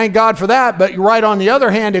 and thank God for that. But right on the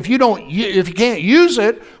other hand, if you can't use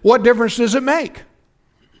it, what difference does it make?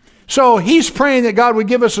 So he's praying that God would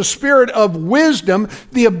give us a spirit of wisdom,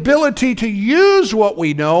 the ability to use what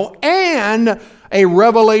we know, and a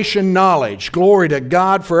revelation knowledge. Glory to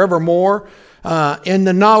God forevermore, in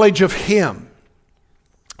the knowledge of Him,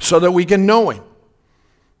 so that we can know Him.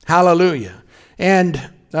 Hallelujah. And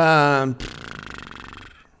I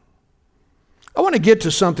want to get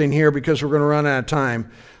to something here because we're going to run out of time.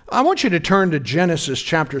 I want you to turn to Genesis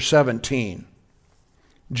chapter 17.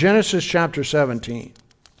 Genesis chapter 17.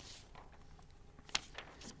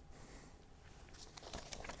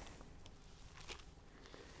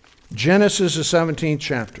 Genesis, the 17th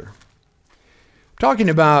chapter. Talking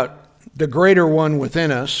about the greater one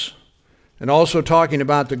within us, and also talking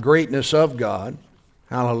about the greatness of God.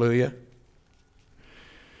 Hallelujah.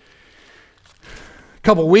 A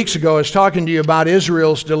couple weeks ago, I was talking to you about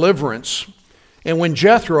Israel's deliverance. And when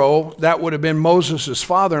Jethro, that would have been Moses'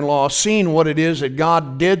 father-in-law, seen what it is that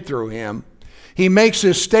God did through him, he makes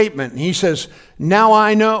this statement. He says, "Now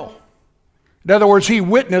I know." In other words, he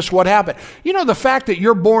witnessed what happened. The fact that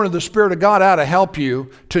you're born of the Spirit of God ought to help you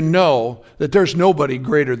to know that there's nobody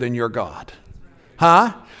greater than your God.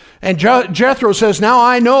 Huh? And Jethro says, "Now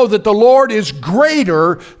I know that the Lord is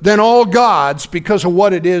greater than all gods because of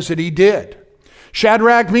what it is that He did."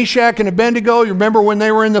 Shadrach, Meshach, and Abednego, you remember when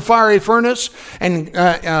they were in the fiery furnace and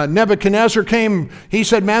Nebuchadnezzar came, he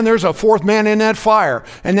said, "Man, there's a fourth man in that fire."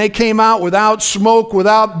 And they came out without smoke,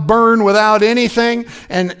 without burn, without anything.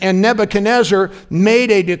 And Nebuchadnezzar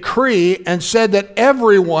made a decree and said that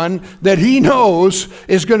everyone that he knows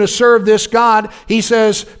is going to serve this God. He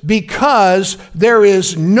says, because there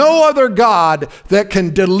is no other God that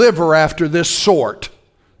can deliver after this sort.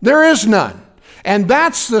 There is none. And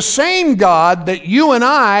that's the same God that you and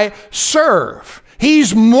I serve.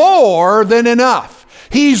 He's more than enough.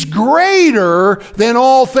 He's greater than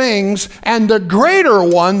all things, and the greater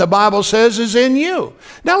one, the Bible says, is in you.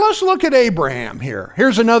 Now let's look at Abraham here.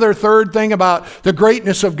 Here's another third thing about the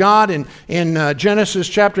greatness of God in Genesis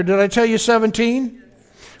chapter, did I tell you 17?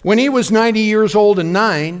 When he was 90 years old and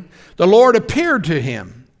 9, the Lord appeared to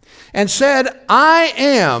him and said, "I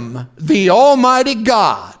am the Almighty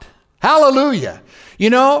God." Hallelujah.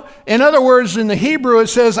 In other words, in the Hebrew it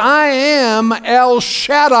says, "I am El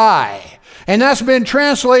Shaddai." And that's been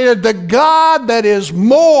translated, the God that is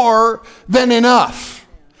more than enough.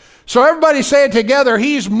 So everybody say it together.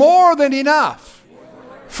 He's more than enough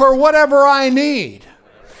for whatever I need.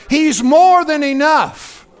 He's more than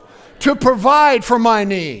enough to provide for my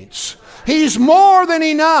needs. He's more than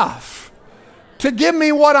enough to give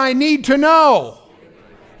me what I need to know.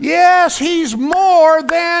 Yes, He's more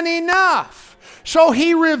than enough. So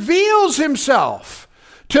He reveals Himself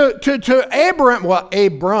to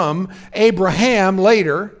Abraham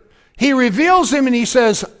later. He reveals Him and He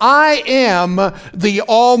says, "I am the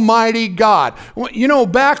Almighty God."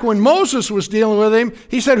 Back when Moses was dealing with Him,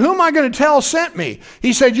 He said, "Who am I going to tell sent me?"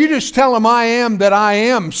 He said, "You just tell him I am that I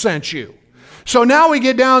am sent you." So now we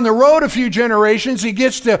get down the road a few generations. He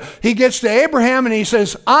gets to Abraham and he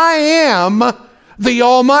says, "I am the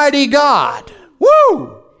Almighty God."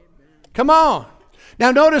 Woo! Come on.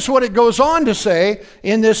 Now notice what it goes on to say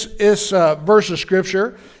in this verse of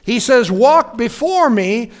Scripture. He says, "Walk before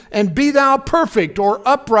me and be thou perfect," or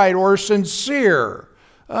upright, or sincere.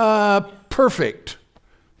 Perfect.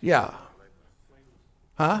 Yeah.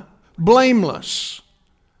 Huh? Blameless.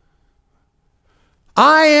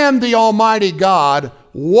 "I am the Almighty God.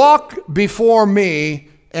 Walk before me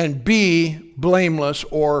and be blameless,"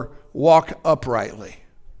 or walk uprightly.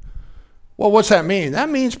 Well, what's that mean? That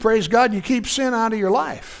means, praise God, you keep sin out of your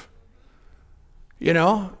life.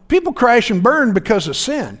 People crash and burn because of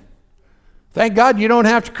sin. Thank God you don't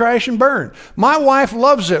have to crash and burn. My wife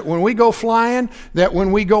loves it when we go flying, that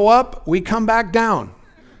when we go up, we come back down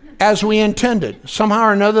as we intended. Somehow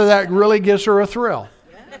or another, that really gives her a thrill.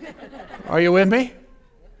 Are you with me?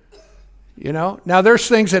 Now there's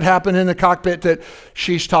things that happen in the cockpit that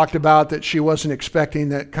she's talked about that she wasn't expecting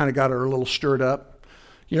that kind of got her a little stirred up.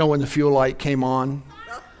 When the fuel light came on.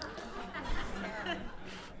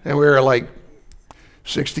 And we were like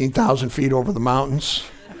 16,000 feet over the mountains.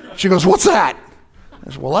 She goes, "What's that?" I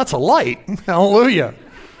said, "Well, that's a light." Hallelujah.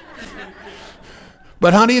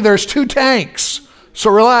 "But honey, there's 2 tanks, so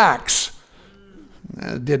relax."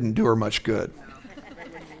 It didn't do her much good.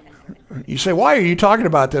 You say, "Why are you talking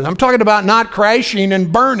about this?" I'm talking about not crashing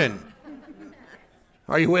and burning.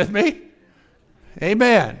 Are you with me?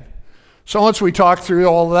 Amen. So once we talked through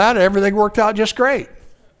all of that, everything worked out just great.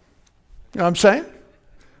 You know what I'm saying?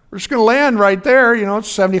 We're just going to land right there. You know, it's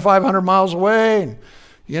 7,500 miles away. And,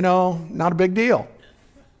 you know, not a big deal.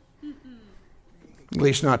 At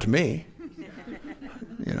least not to me.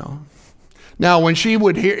 You know. Now, when she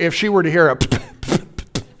would hear, if she were to hear a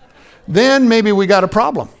then maybe we got a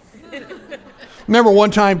problem. Remember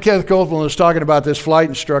one time Kenneth Copeland was talking about this flight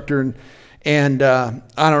instructor, and I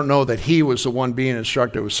don't know that he was the one being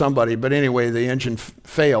instructed, it was somebody, but anyway, the engine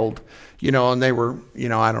failed, you know, and they were, you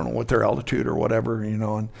know, I don't know what their altitude or whatever, you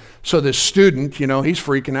know, and so this student, you know, he's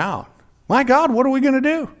freaking out. My God, what are we going to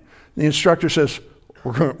do? The instructor says,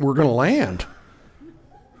 we're going to land.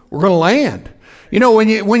 We're going to land. You know,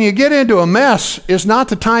 when you get into a mess, it's not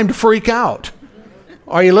the time to freak out.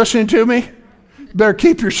 Are you listening to me? Better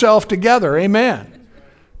keep yourself together. Amen.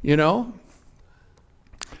 You know?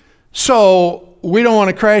 So we don't want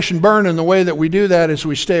to crash and burn, and the way that we do that is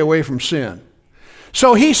we stay away from sin.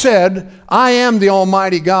 So he said, I am the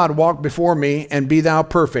Almighty God, walk before me and be thou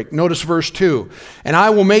perfect. Notice verse 2. And I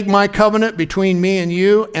will make my covenant between me and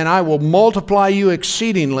you, and I will multiply you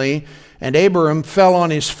exceedingly. And Abraham fell on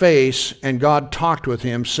his face, and God talked with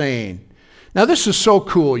him, saying, now this is so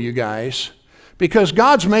cool, you guys, because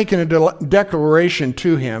God's making a declaration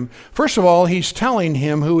to him. First of all, he's telling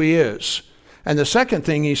him who he is. And the second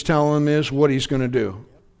thing he's telling him is what he's going to do.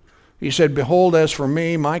 He said, behold, as for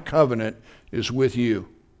me, my covenant is with you.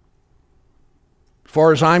 As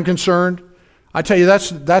far as I'm concerned, I tell you,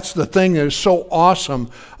 that's the thing that is so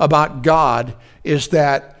awesome about God, is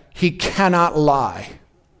that he cannot lie.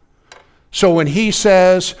 So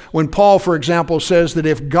when Paul, for example, says that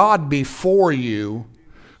if God be for you,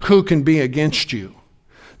 who can be against you?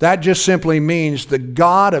 That just simply means the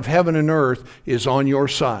God of heaven and earth is on your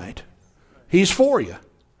side. He's for you.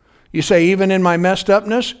 You say, even in my messed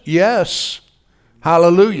upness? Yes.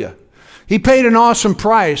 Hallelujah. He paid an awesome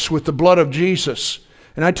price with the blood of Jesus.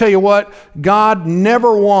 And I tell you what, God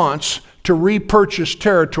never wants to repurchase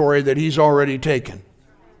territory that he's already taken.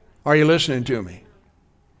 Are you listening to me?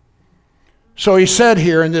 So he said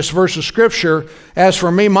here in this verse of Scripture, as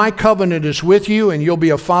for me, my covenant is with you, and you'll be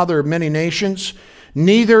a father of many nations.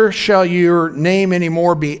 Neither shall your name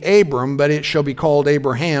anymore be Abram, but it shall be called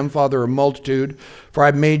Abraham, father of multitude, for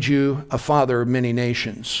I've made you a father of many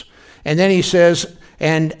nations. And then he says,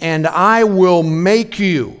 and I will make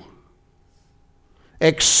you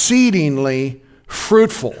exceedingly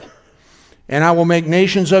fruitful. And I will make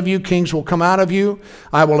nations of you, kings will come out of you.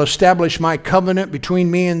 I will establish my covenant between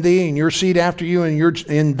me and thee, and your seed after you, and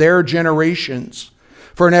in their generations,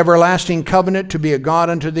 for an everlasting covenant to be a God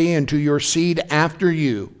unto thee, and to your seed after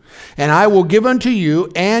you. And I will give unto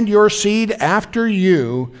you and your seed after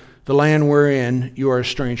you the land wherein you are a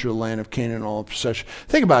stranger, the land of Canaan, and all possession.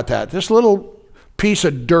 Think about that. This little piece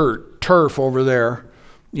of dirt, turf over there,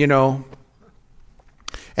 you know,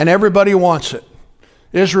 and everybody wants it.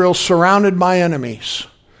 Israel's surrounded by enemies.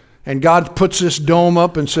 And God puts this dome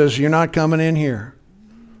up and says, you're not coming in here,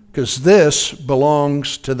 because this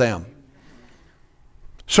belongs to them.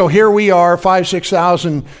 So here we are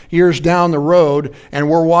 5,000-6,000 years down the road, and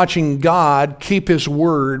we're watching God keep his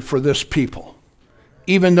word for this people,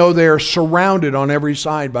 even though they are surrounded on every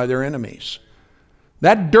side by their enemies.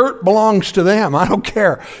 That dirt belongs to them. I don't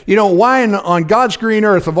care. You know, why on God's green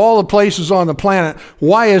earth, of all the places on the planet,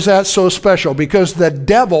 why is that so special? Because the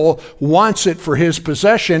devil wants it for his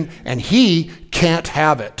possession, and he can't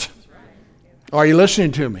have it. Are you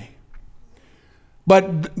listening to me?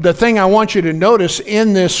 But the thing I want you to notice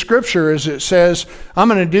in this scripture is it says, I'm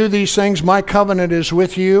going to do these things. My covenant is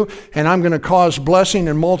with you, and I'm going to cause blessing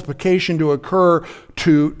and multiplication to occur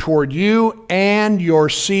toward you and your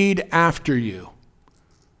seed after you,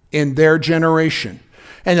 in their generation.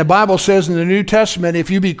 And the Bible says in the New Testament,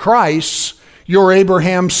 if you be Christ's, you're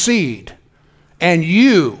Abraham's seed. And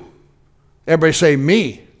you, everybody say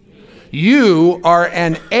me, you are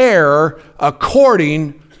an heir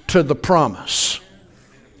according to the promise.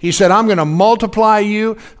 He said, I'm going to multiply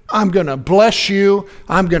you. I'm going to bless you.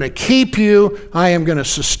 I'm going to keep you. I am going to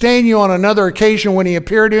sustain you. On another occasion when he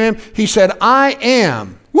appeared to him, he said, I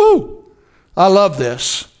am. Woo! I love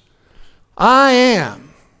this. I am.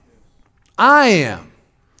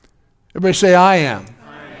 Everybody say, I am.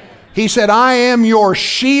 He said, I am your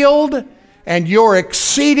shield and your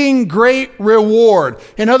exceeding great reward.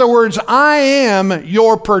 In other words, I am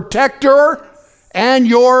your protector and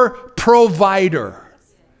your provider.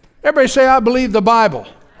 Everybody say, I believe the Bible.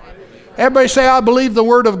 Everybody say, I believe the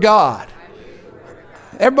Word of God.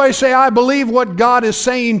 Everybody say, I believe what God is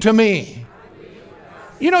saying to me.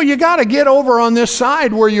 You know, you got to get over on this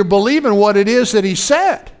side where you're believing what it is that he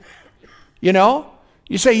said. You know,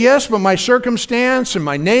 You say, yes, but my circumstance and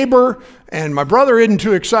my neighbor and my brother isn't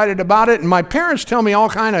too excited about it, and my parents tell me all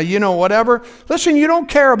kind of, whatever. Listen, you don't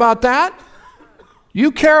care about that.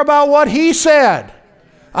 You care about what he said.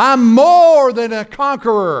 I'm more than a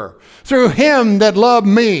conqueror through him that loved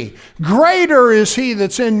me. Greater is he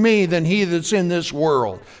that's in me than he that's in this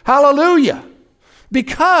world. Hallelujah.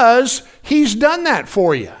 Because he's done that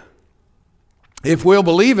for you. If we'll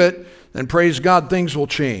believe it, then praise God, things will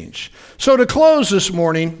change. So to close this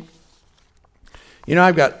morning,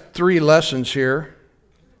 I've got 3 lessons here.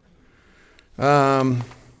 Hang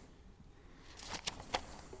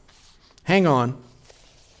on.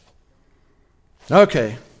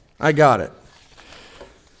 Okay, I got it.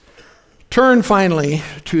 Turn finally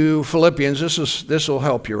to Philippians. This will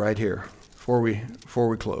help you right here before we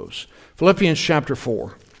close. Philippians chapter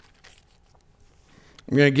 4.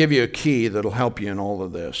 I'm going to give you a key that'll help you in all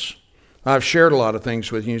of this. I've shared a lot of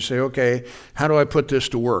things with you. You say, okay, how do I put this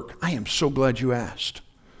to work? I am so glad you asked.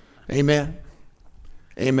 Amen.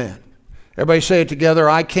 Amen. Everybody say it together.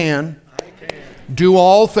 I can do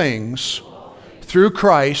all things through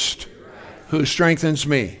Christ who strengthens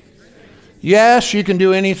me. Yes, you can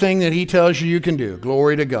do anything that he tells you can do.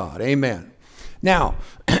 Glory to God. Amen. Now,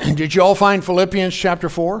 did you all find Philippians chapter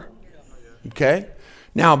 4? Okay.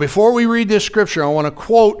 Now, before we read this scripture, I want to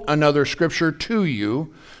quote another scripture to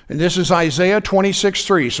you. And this is Isaiah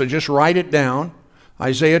 26:3. So just write it down.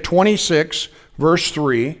 Isaiah 26, verse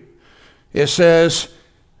 3. It says,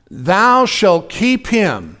 "Thou shalt keep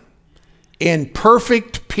him in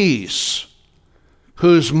perfect peace,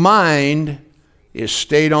 whose mind is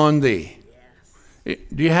stayed on thee."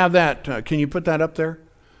 Do you have that? Can you put that up there?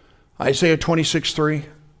 Isaiah 26:3.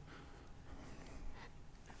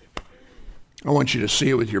 I want you to see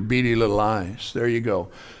it with your beady little eyes. There you go.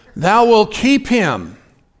 Thou wilt keep him.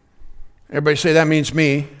 Everybody say, that means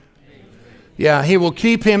me. Yeah, he will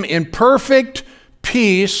keep him in perfect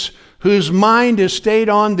peace, whose mind is stayed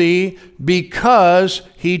on thee, because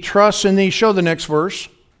he trusts in thee. Show the next verse.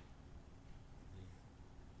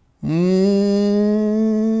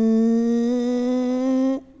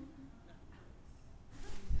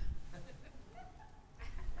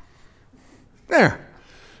 There.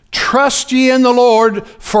 Trust ye in the Lord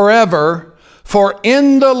forever, for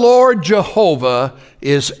in the Lord Jehovah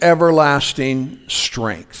is everlasting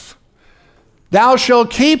strength. Thou shalt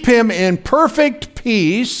keep him in perfect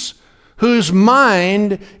peace, whose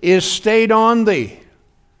mind is stayed on thee.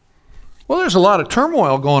 Well, there's a lot of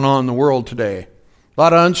turmoil going on in the world today. A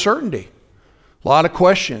lot of uncertainty. A lot of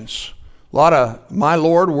questions. A lot of, my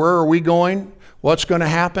Lord, where are we going? What's going to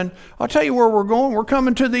happen? I'll tell you where we're going. We're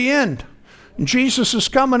coming to the end. And Jesus is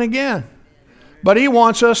coming again. But he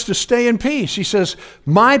wants us to stay in peace. He says,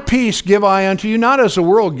 my peace give I unto you, not as the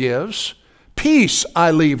world gives. Peace I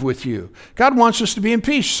leave with you. God wants us to be in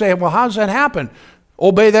peace. You say, well, how does that happen?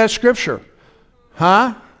 Obey that scripture.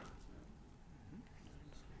 Huh?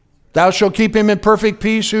 Thou shalt keep him in perfect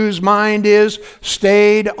peace, whose mind is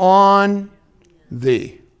stayed on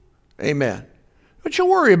thee. Amen. But you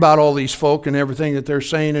worry about all these folk and everything that they're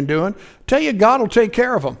saying and doing. Tell you, God will take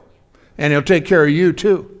care of them. And he'll take care of you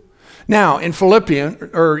too. Now, in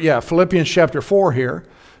Philippians chapter 4 here,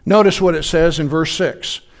 notice what it says in verse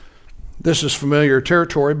 6. This is familiar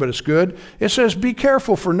territory, but it's good. It says, be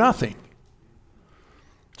careful for nothing.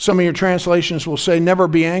 Some of your translations will say, never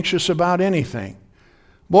be anxious about anything.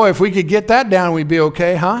 Boy, if we could get that down, we'd be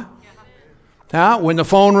okay, huh? Huh? When the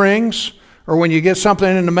phone rings, or when you get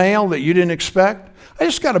something in the mail that you didn't expect. I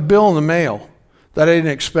just got a bill in the mail that I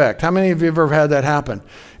didn't expect. How many of you have ever had that happen?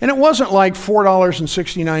 And it wasn't like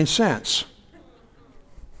 $4.69. It's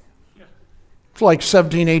like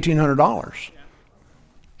 $1,700, $1,800.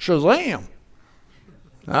 Shazam.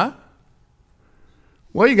 Huh?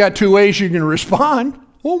 Well, you got 2 ways you can respond.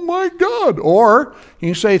 Oh my God. Or you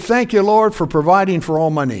can say, thank you, Lord, for providing for all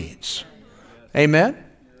my needs. Amen?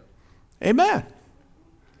 Amen.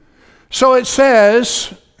 So it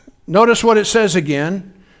says, notice what it says again.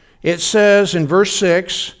 It says in verse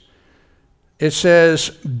 6, it says,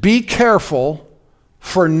 be careful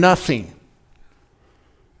for nothing.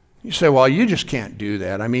 You say, well, you just can't do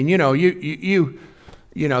that. I mean,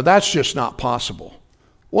 that's just not possible.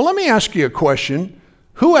 Well, let me ask you a question.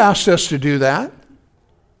 Who asked us to do that?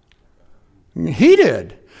 He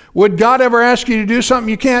did. Would God ever ask you to do something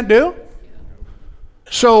you can't do?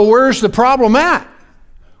 So where's the problem at?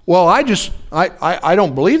 Well, I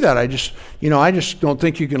don't believe that. I just don't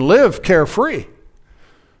think you can live carefree.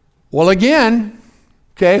 Well, again,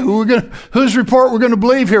 okay, whose report we're going to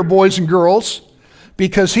believe here, boys and girls?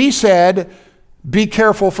 Because he said, Be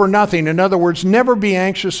careful for nothing. In other words, never be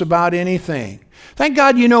anxious about anything. Thank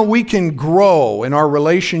God, we can grow in our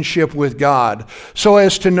relationship with God so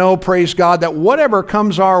as to know, praise God, that whatever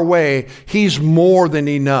comes our way, He's more than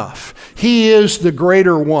enough. He is the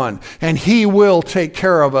greater one, and He will take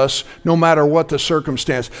care of us no matter what the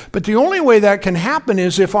circumstance. But the only way that can happen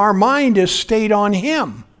is if our mind is stayed on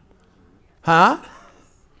Him.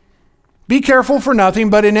 Be careful for nothing,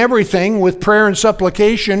 but in everything, with prayer and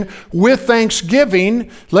supplication, with thanksgiving,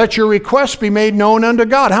 let your requests be made known unto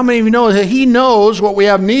God. How many of you know that He knows what we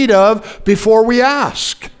have need of before we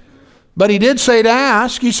ask? But He did say to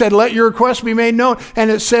ask. He said, let your requests be made known. And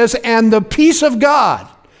it says, and the peace of God.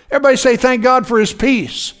 Everybody say, thank God for His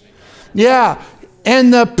peace. Yeah.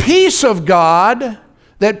 And the peace of God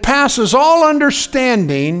that passes all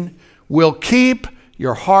understanding will keep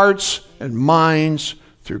your hearts and minds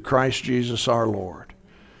through Christ Jesus our Lord.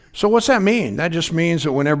 So what's that mean? That just means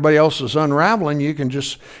that when everybody else is unraveling, you can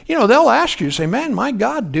just, they'll ask you, say, man, my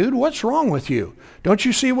God, dude, what's wrong with you? Don't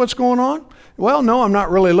you see what's going on? Well, no, I'm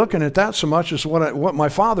not really looking at that so much as what my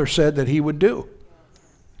Father said that He would do.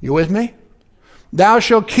 You with me? Thou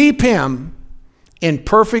shalt keep him in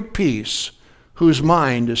perfect peace, whose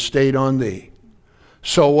mind is stayed on thee.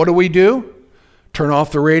 So what do? Turn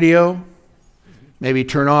off the radio, maybe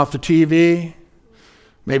turn off the TV,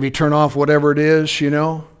 maybe turn off whatever it is,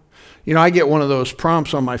 I get one of those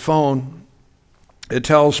prompts on my phone. It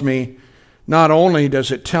tells me, not only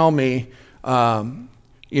does it tell me,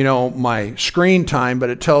 my screen time,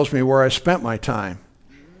 but it tells me where I spent my time.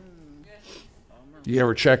 You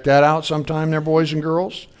ever check that out sometime there, boys and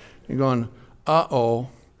girls? You're going, uh-oh,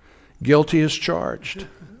 guilty as charged.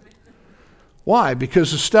 Why?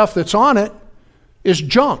 Because the stuff that's on it is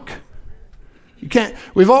junk.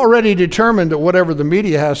 We've already determined that whatever the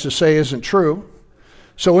media has to say isn't true,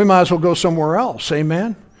 so we might as well go somewhere else.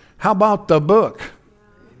 Amen? How about the book?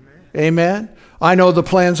 Amen? I know the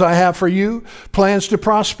plans I have for you, plans to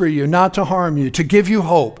prosper you, not to harm you, to give you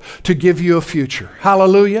hope, to give you a future.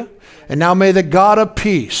 Hallelujah. And now may the God of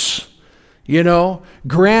peace,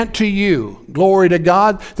 grant to you, glory to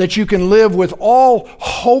God, that you can live with all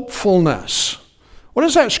hopefulness. What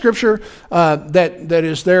is that scripture that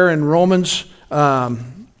is there in Romans? Look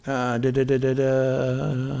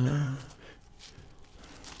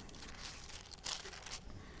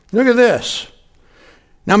at this.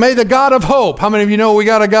 Now may the God of hope. How many of you know we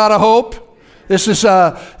got a God of hope? This is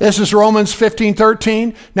Romans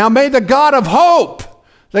 15:13. Now may the God of hope,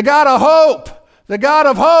 the God of hope, the God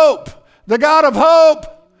of hope, the God of hope,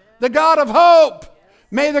 the God of hope,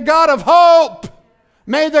 may the God of hope,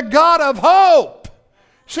 may the God of hope.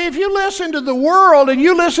 See, if you listen to the world and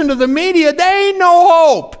you listen to the media, they ain't no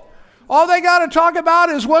hope. All they got to talk about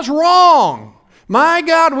is what's wrong. My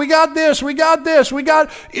God, we got this, we got this, we got,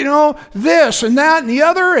 this and that and the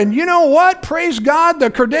other. And you know what? Praise God, the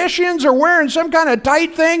Kardashians are wearing some kind of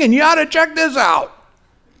tight thing and you ought to check this out.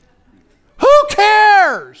 Who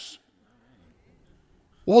cares?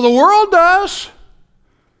 Well, the world does.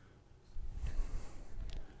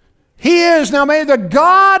 He is. Now may the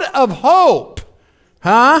God of hope,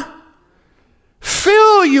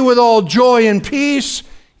 fill you with all joy and peace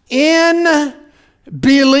in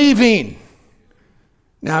believing.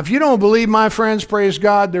 Now, if you don't believe, my friends, praise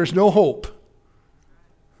God, there's no hope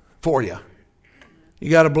for you.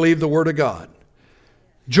 You got to believe the Word of God.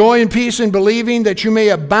 Joy and peace in believing, that you may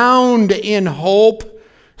abound in hope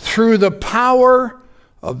through the power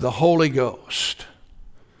of the Holy Ghost.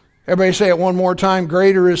 Everybody say it one more time.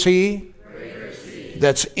 Greater is He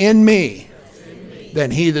that's in me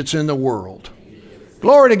than he that's in the world.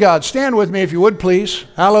 Glory to God. Stand with me if you would, please.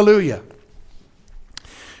 Hallelujah.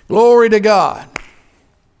 Glory to God.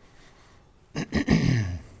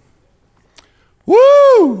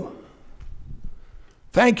 Woo!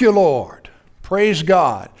 Thank you, Lord. Praise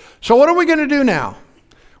God. So what are we going to do now?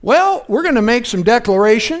 Well, we're going to make some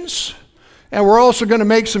declarations, and we're also going to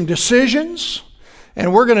make some decisions,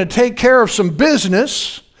 and we're going to take care of some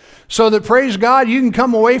business so that, praise God, you can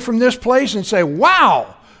come away from this place and say,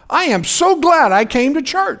 wow, I am so glad I came to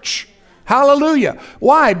church. Hallelujah.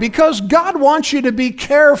 Why? Because God wants you to be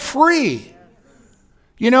carefree.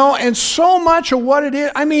 And so much of what it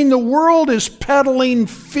is, the world is peddling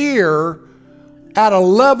fear at a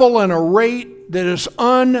level and a rate that is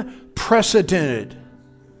unprecedented.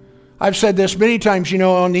 I've said this many times,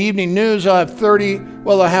 on the evening news, I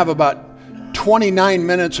have about 29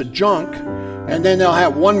 minutes of junk, and then they'll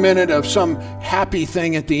have 1 minute of some happy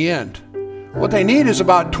thing at the end. What they need is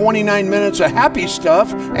about 29 minutes of happy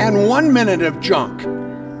stuff and 1 minute of junk.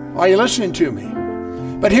 Are you listening to me?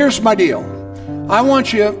 But here's my deal. I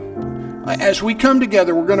want you, as we come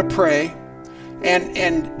together, we're going to pray,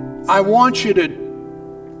 And I want you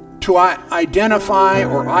to identify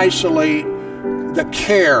or isolate the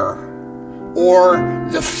care or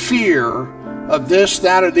the fear of this,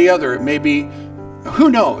 that, or the other. It may be, who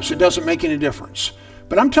knows? It doesn't make any difference.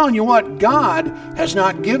 But I'm telling you what, God has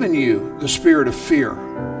not given you the spirit of fear,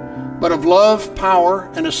 but of love,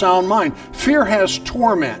 power, and a sound mind. Fear has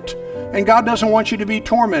torment, and God doesn't want you to be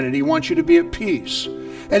tormented. He wants you to be at peace.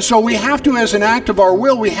 And so we have to, as an act of our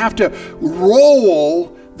will, we have to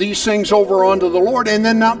roll these things over onto the Lord and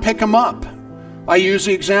then not pick them up. I use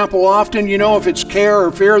the example often, if it's care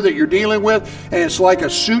or fear that you're dealing with, and it's like a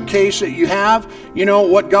suitcase that you have,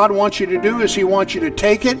 what God wants you to do is He wants you to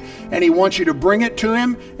take it, and He wants you to bring it to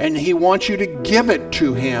Him, and He wants you to give it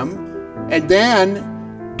to Him. And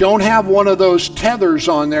then don't have one of those tethers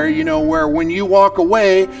on there, where when you walk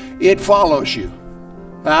away, it follows you.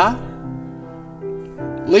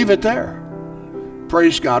 Leave it there.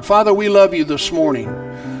 Praise God. Father, we love you this morning.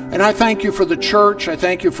 And I thank you for the church. I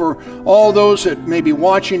thank you for all those that may be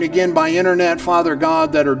watching again by internet, Father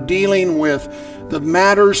God, that are dealing with the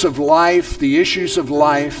matters of life, the issues of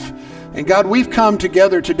life. And God, we've come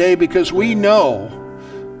together today because we know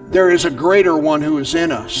there is a greater one who is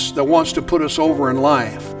in us that wants to put us over in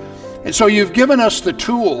life. And so you've given us the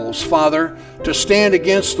tools, Father, to stand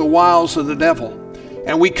against the wiles of the devil.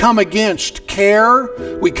 And we come against care,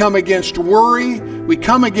 we come against worry, we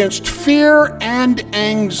come against fear and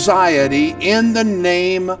anxiety in the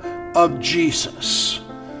name of Jesus.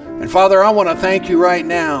 And Father, I want to thank you right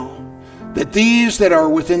now that these that are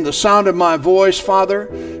within the sound of my voice, Father,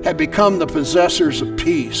 have become the possessors of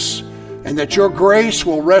peace, and that your grace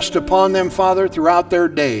will rest upon them, Father, throughout their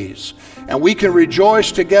days. And we can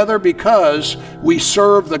rejoice together because we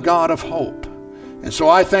serve the God of hope. And so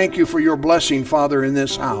I thank you for your blessing, Father, in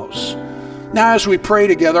this house. Now, as we pray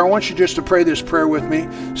together, I want you just to pray this prayer with me.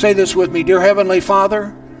 Say this with me. Dear Heavenly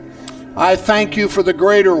Father, I thank you for the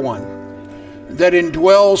greater one that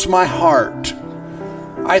indwells my heart.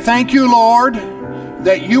 I thank you, Lord,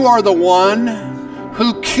 that you are the one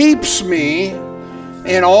who keeps me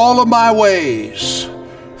in all of my ways.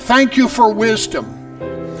 Thank you for wisdom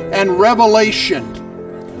and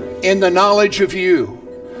revelation in the knowledge of you.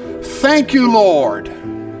 Thank you, Lord,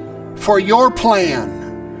 for your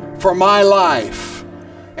plan for my life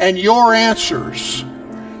and your answers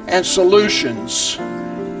and solutions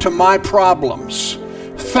to my problems.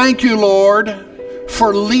 Thank you, Lord,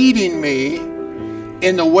 for leading me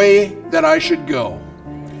in the way that I should go.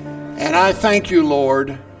 And I thank you,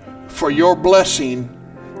 Lord, for your blessing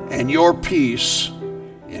and your peace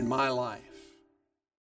in my life.